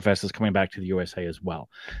 CloudFest is coming back to the USA as well.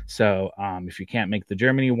 So if you can't make the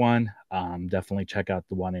Germany one, definitely check out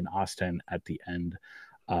the one in Austin at the end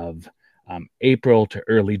of April to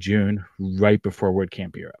early June, right before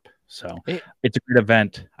WordCamp Europe. So it's a great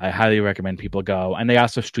event. I highly recommend people go. And they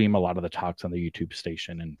also stream a lot of the talks on the YouTube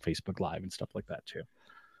station and Facebook Live and stuff like that too.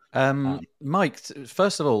 Mike,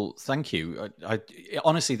 first of all, thank you. I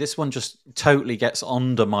honestly, this one just totally gets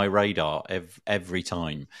under my radar every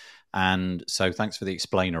time. And so thanks for the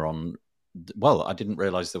explainer on, well, I didn't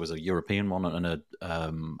realize there was a European one and a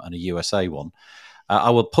USA one. I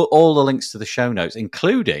will put all the links to the show notes,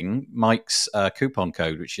 including Mike's coupon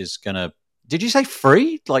code, which is going to, did you say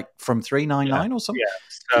free? Like from 399 or something?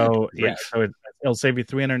 Yeah. So it'll save you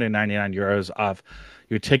 399 euros off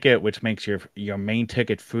your ticket, which makes your main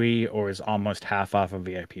ticket free, or is almost half off a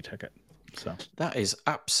VIP ticket. So that is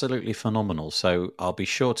absolutely phenomenal. So I'll be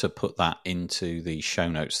sure to put that into the show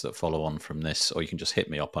notes that follow on from this, or you can just hit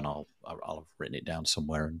me up and I'll have written it down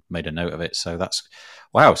somewhere and made a note of it. So that's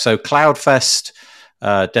wow. So CloudFest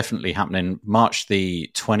definitely happening March the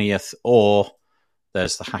 20th, or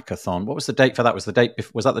there's the hackathon. What was the date for that? Was that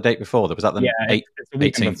the date before? Was that the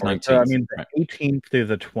 18th, 19th? So, I mean, the 18th through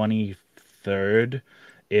the 23rd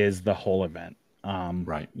is the whole event.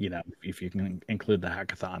 Right. You know, if you can include the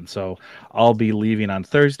hackathon. So I'll be leaving on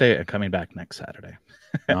Thursday and coming back next Saturday.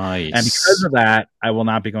 Nice. And because of that, I will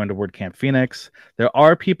not be going to WordCamp Phoenix. There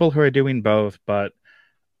are people who are doing both, but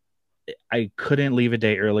I couldn't leave a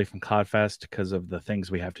day early from CloudFest because of the things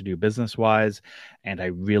we have to do business-wise, and I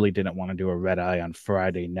really didn't want to do a red eye on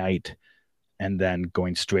Friday night and then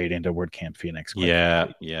going straight into WordCamp Phoenix. Yeah,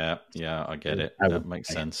 I get it. That makes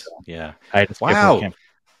sense. So yeah. I had to skip WordCamp.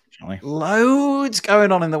 Loads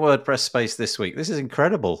going on in the WordPress space this week. This is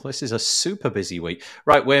incredible. This is a super busy week.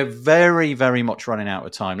 Right, we're very, very much running out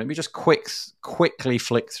of time. Let me just quickly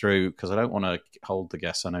flick through, because I don't want to hold the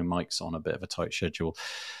guests. I know Mike's on a bit of a tight schedule.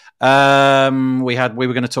 We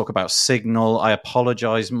were going to talk about Signal. I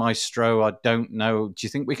apologize, Maestro. I don't know. Do you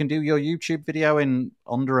think we can do your YouTube video in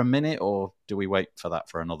under a minute, or do we wait for that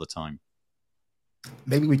for another time?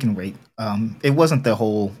 Maybe we can wait. It wasn't the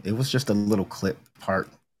whole. It was just a little clip part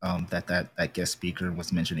that guest speaker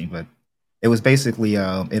was mentioning, but it was basically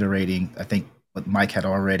iterating. I think what Mike had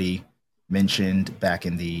already mentioned back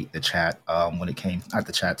in the chat when it came, not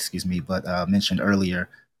the chat, excuse me, but mentioned earlier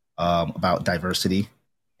about diversity,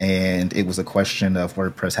 and it was a question of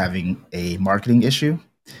WordPress having a marketing issue.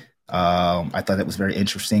 I thought it was very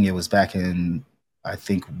interesting. It was back in, I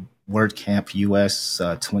think, WordCamp US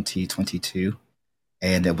 2022,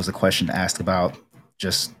 and it was a question asked about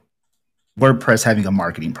just WordPress having a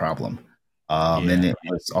marketing problem. And it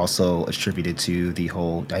was also attributed to the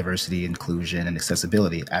whole diversity, inclusion, and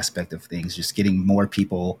accessibility aspect of things, just getting more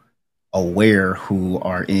people aware who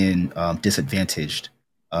are in disadvantaged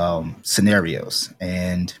scenarios.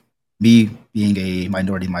 And me being a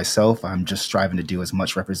minority myself, I'm just striving to do as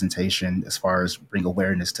much representation as far as bring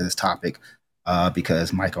awareness to this topic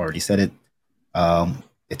because Mike already said it.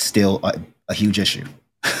 It's still a huge issue.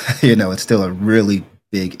 It's still a really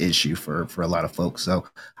big issue for a lot of folks. So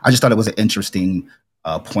I just thought it was an interesting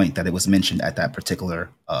point that it was mentioned at that particular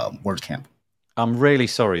WordCamp. I'm really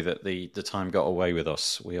sorry that the time got away with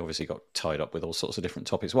us. We obviously got tied up with all sorts of different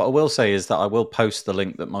topics. What I will say is that I will post the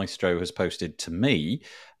link that Maestro has posted to me.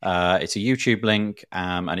 It's a YouTube link,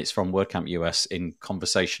 and it's from WordCamp US in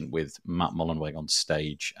conversation with Matt Mullenweg on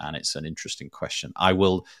stage, and it's an interesting question. I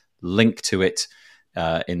will link to it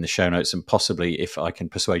in the show notes, and possibly if I can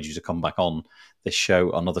persuade you to come back on this show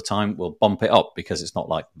another time, we'll bump it up because it's not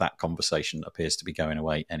like that conversation appears to be going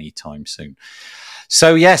away anytime soon.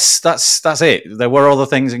 So yes, that's it. There were other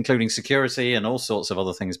things, including security and all sorts of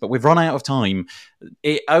other things, but we've run out of time.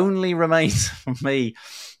 It only remains for me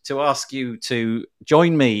to ask you to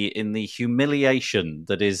join me in the humiliation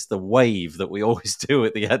that is the wave that we always do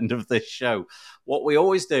at the end of this show. What we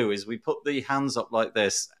always do is we put the hands up like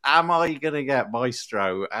this. Am I going to get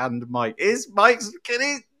Maestro and Mike? Is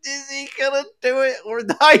he going to do it? Or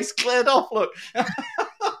nice, cleared off, look.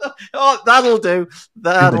 Oh, that'll do.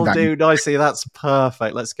 That'll do nicely. That's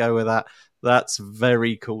perfect. Let's go with that. That's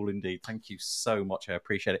very cool indeed. Thank you so much. I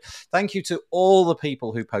appreciate it. Thank you to all the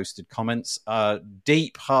people who posted comments.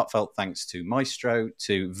 Deep, heartfelt thanks to Maestro,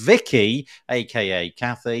 to Vicky, aka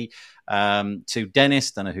Kathy, to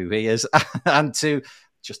Dennis, don't know who he is, and to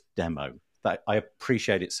just Demo. I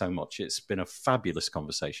appreciate it so much. It's been a fabulous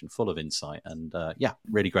conversation, full of insight, and yeah,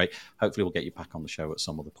 really great. Hopefully we'll get you back on the show at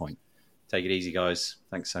some other point. Take it easy, guys.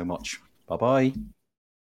 Thanks so much. Bye-bye.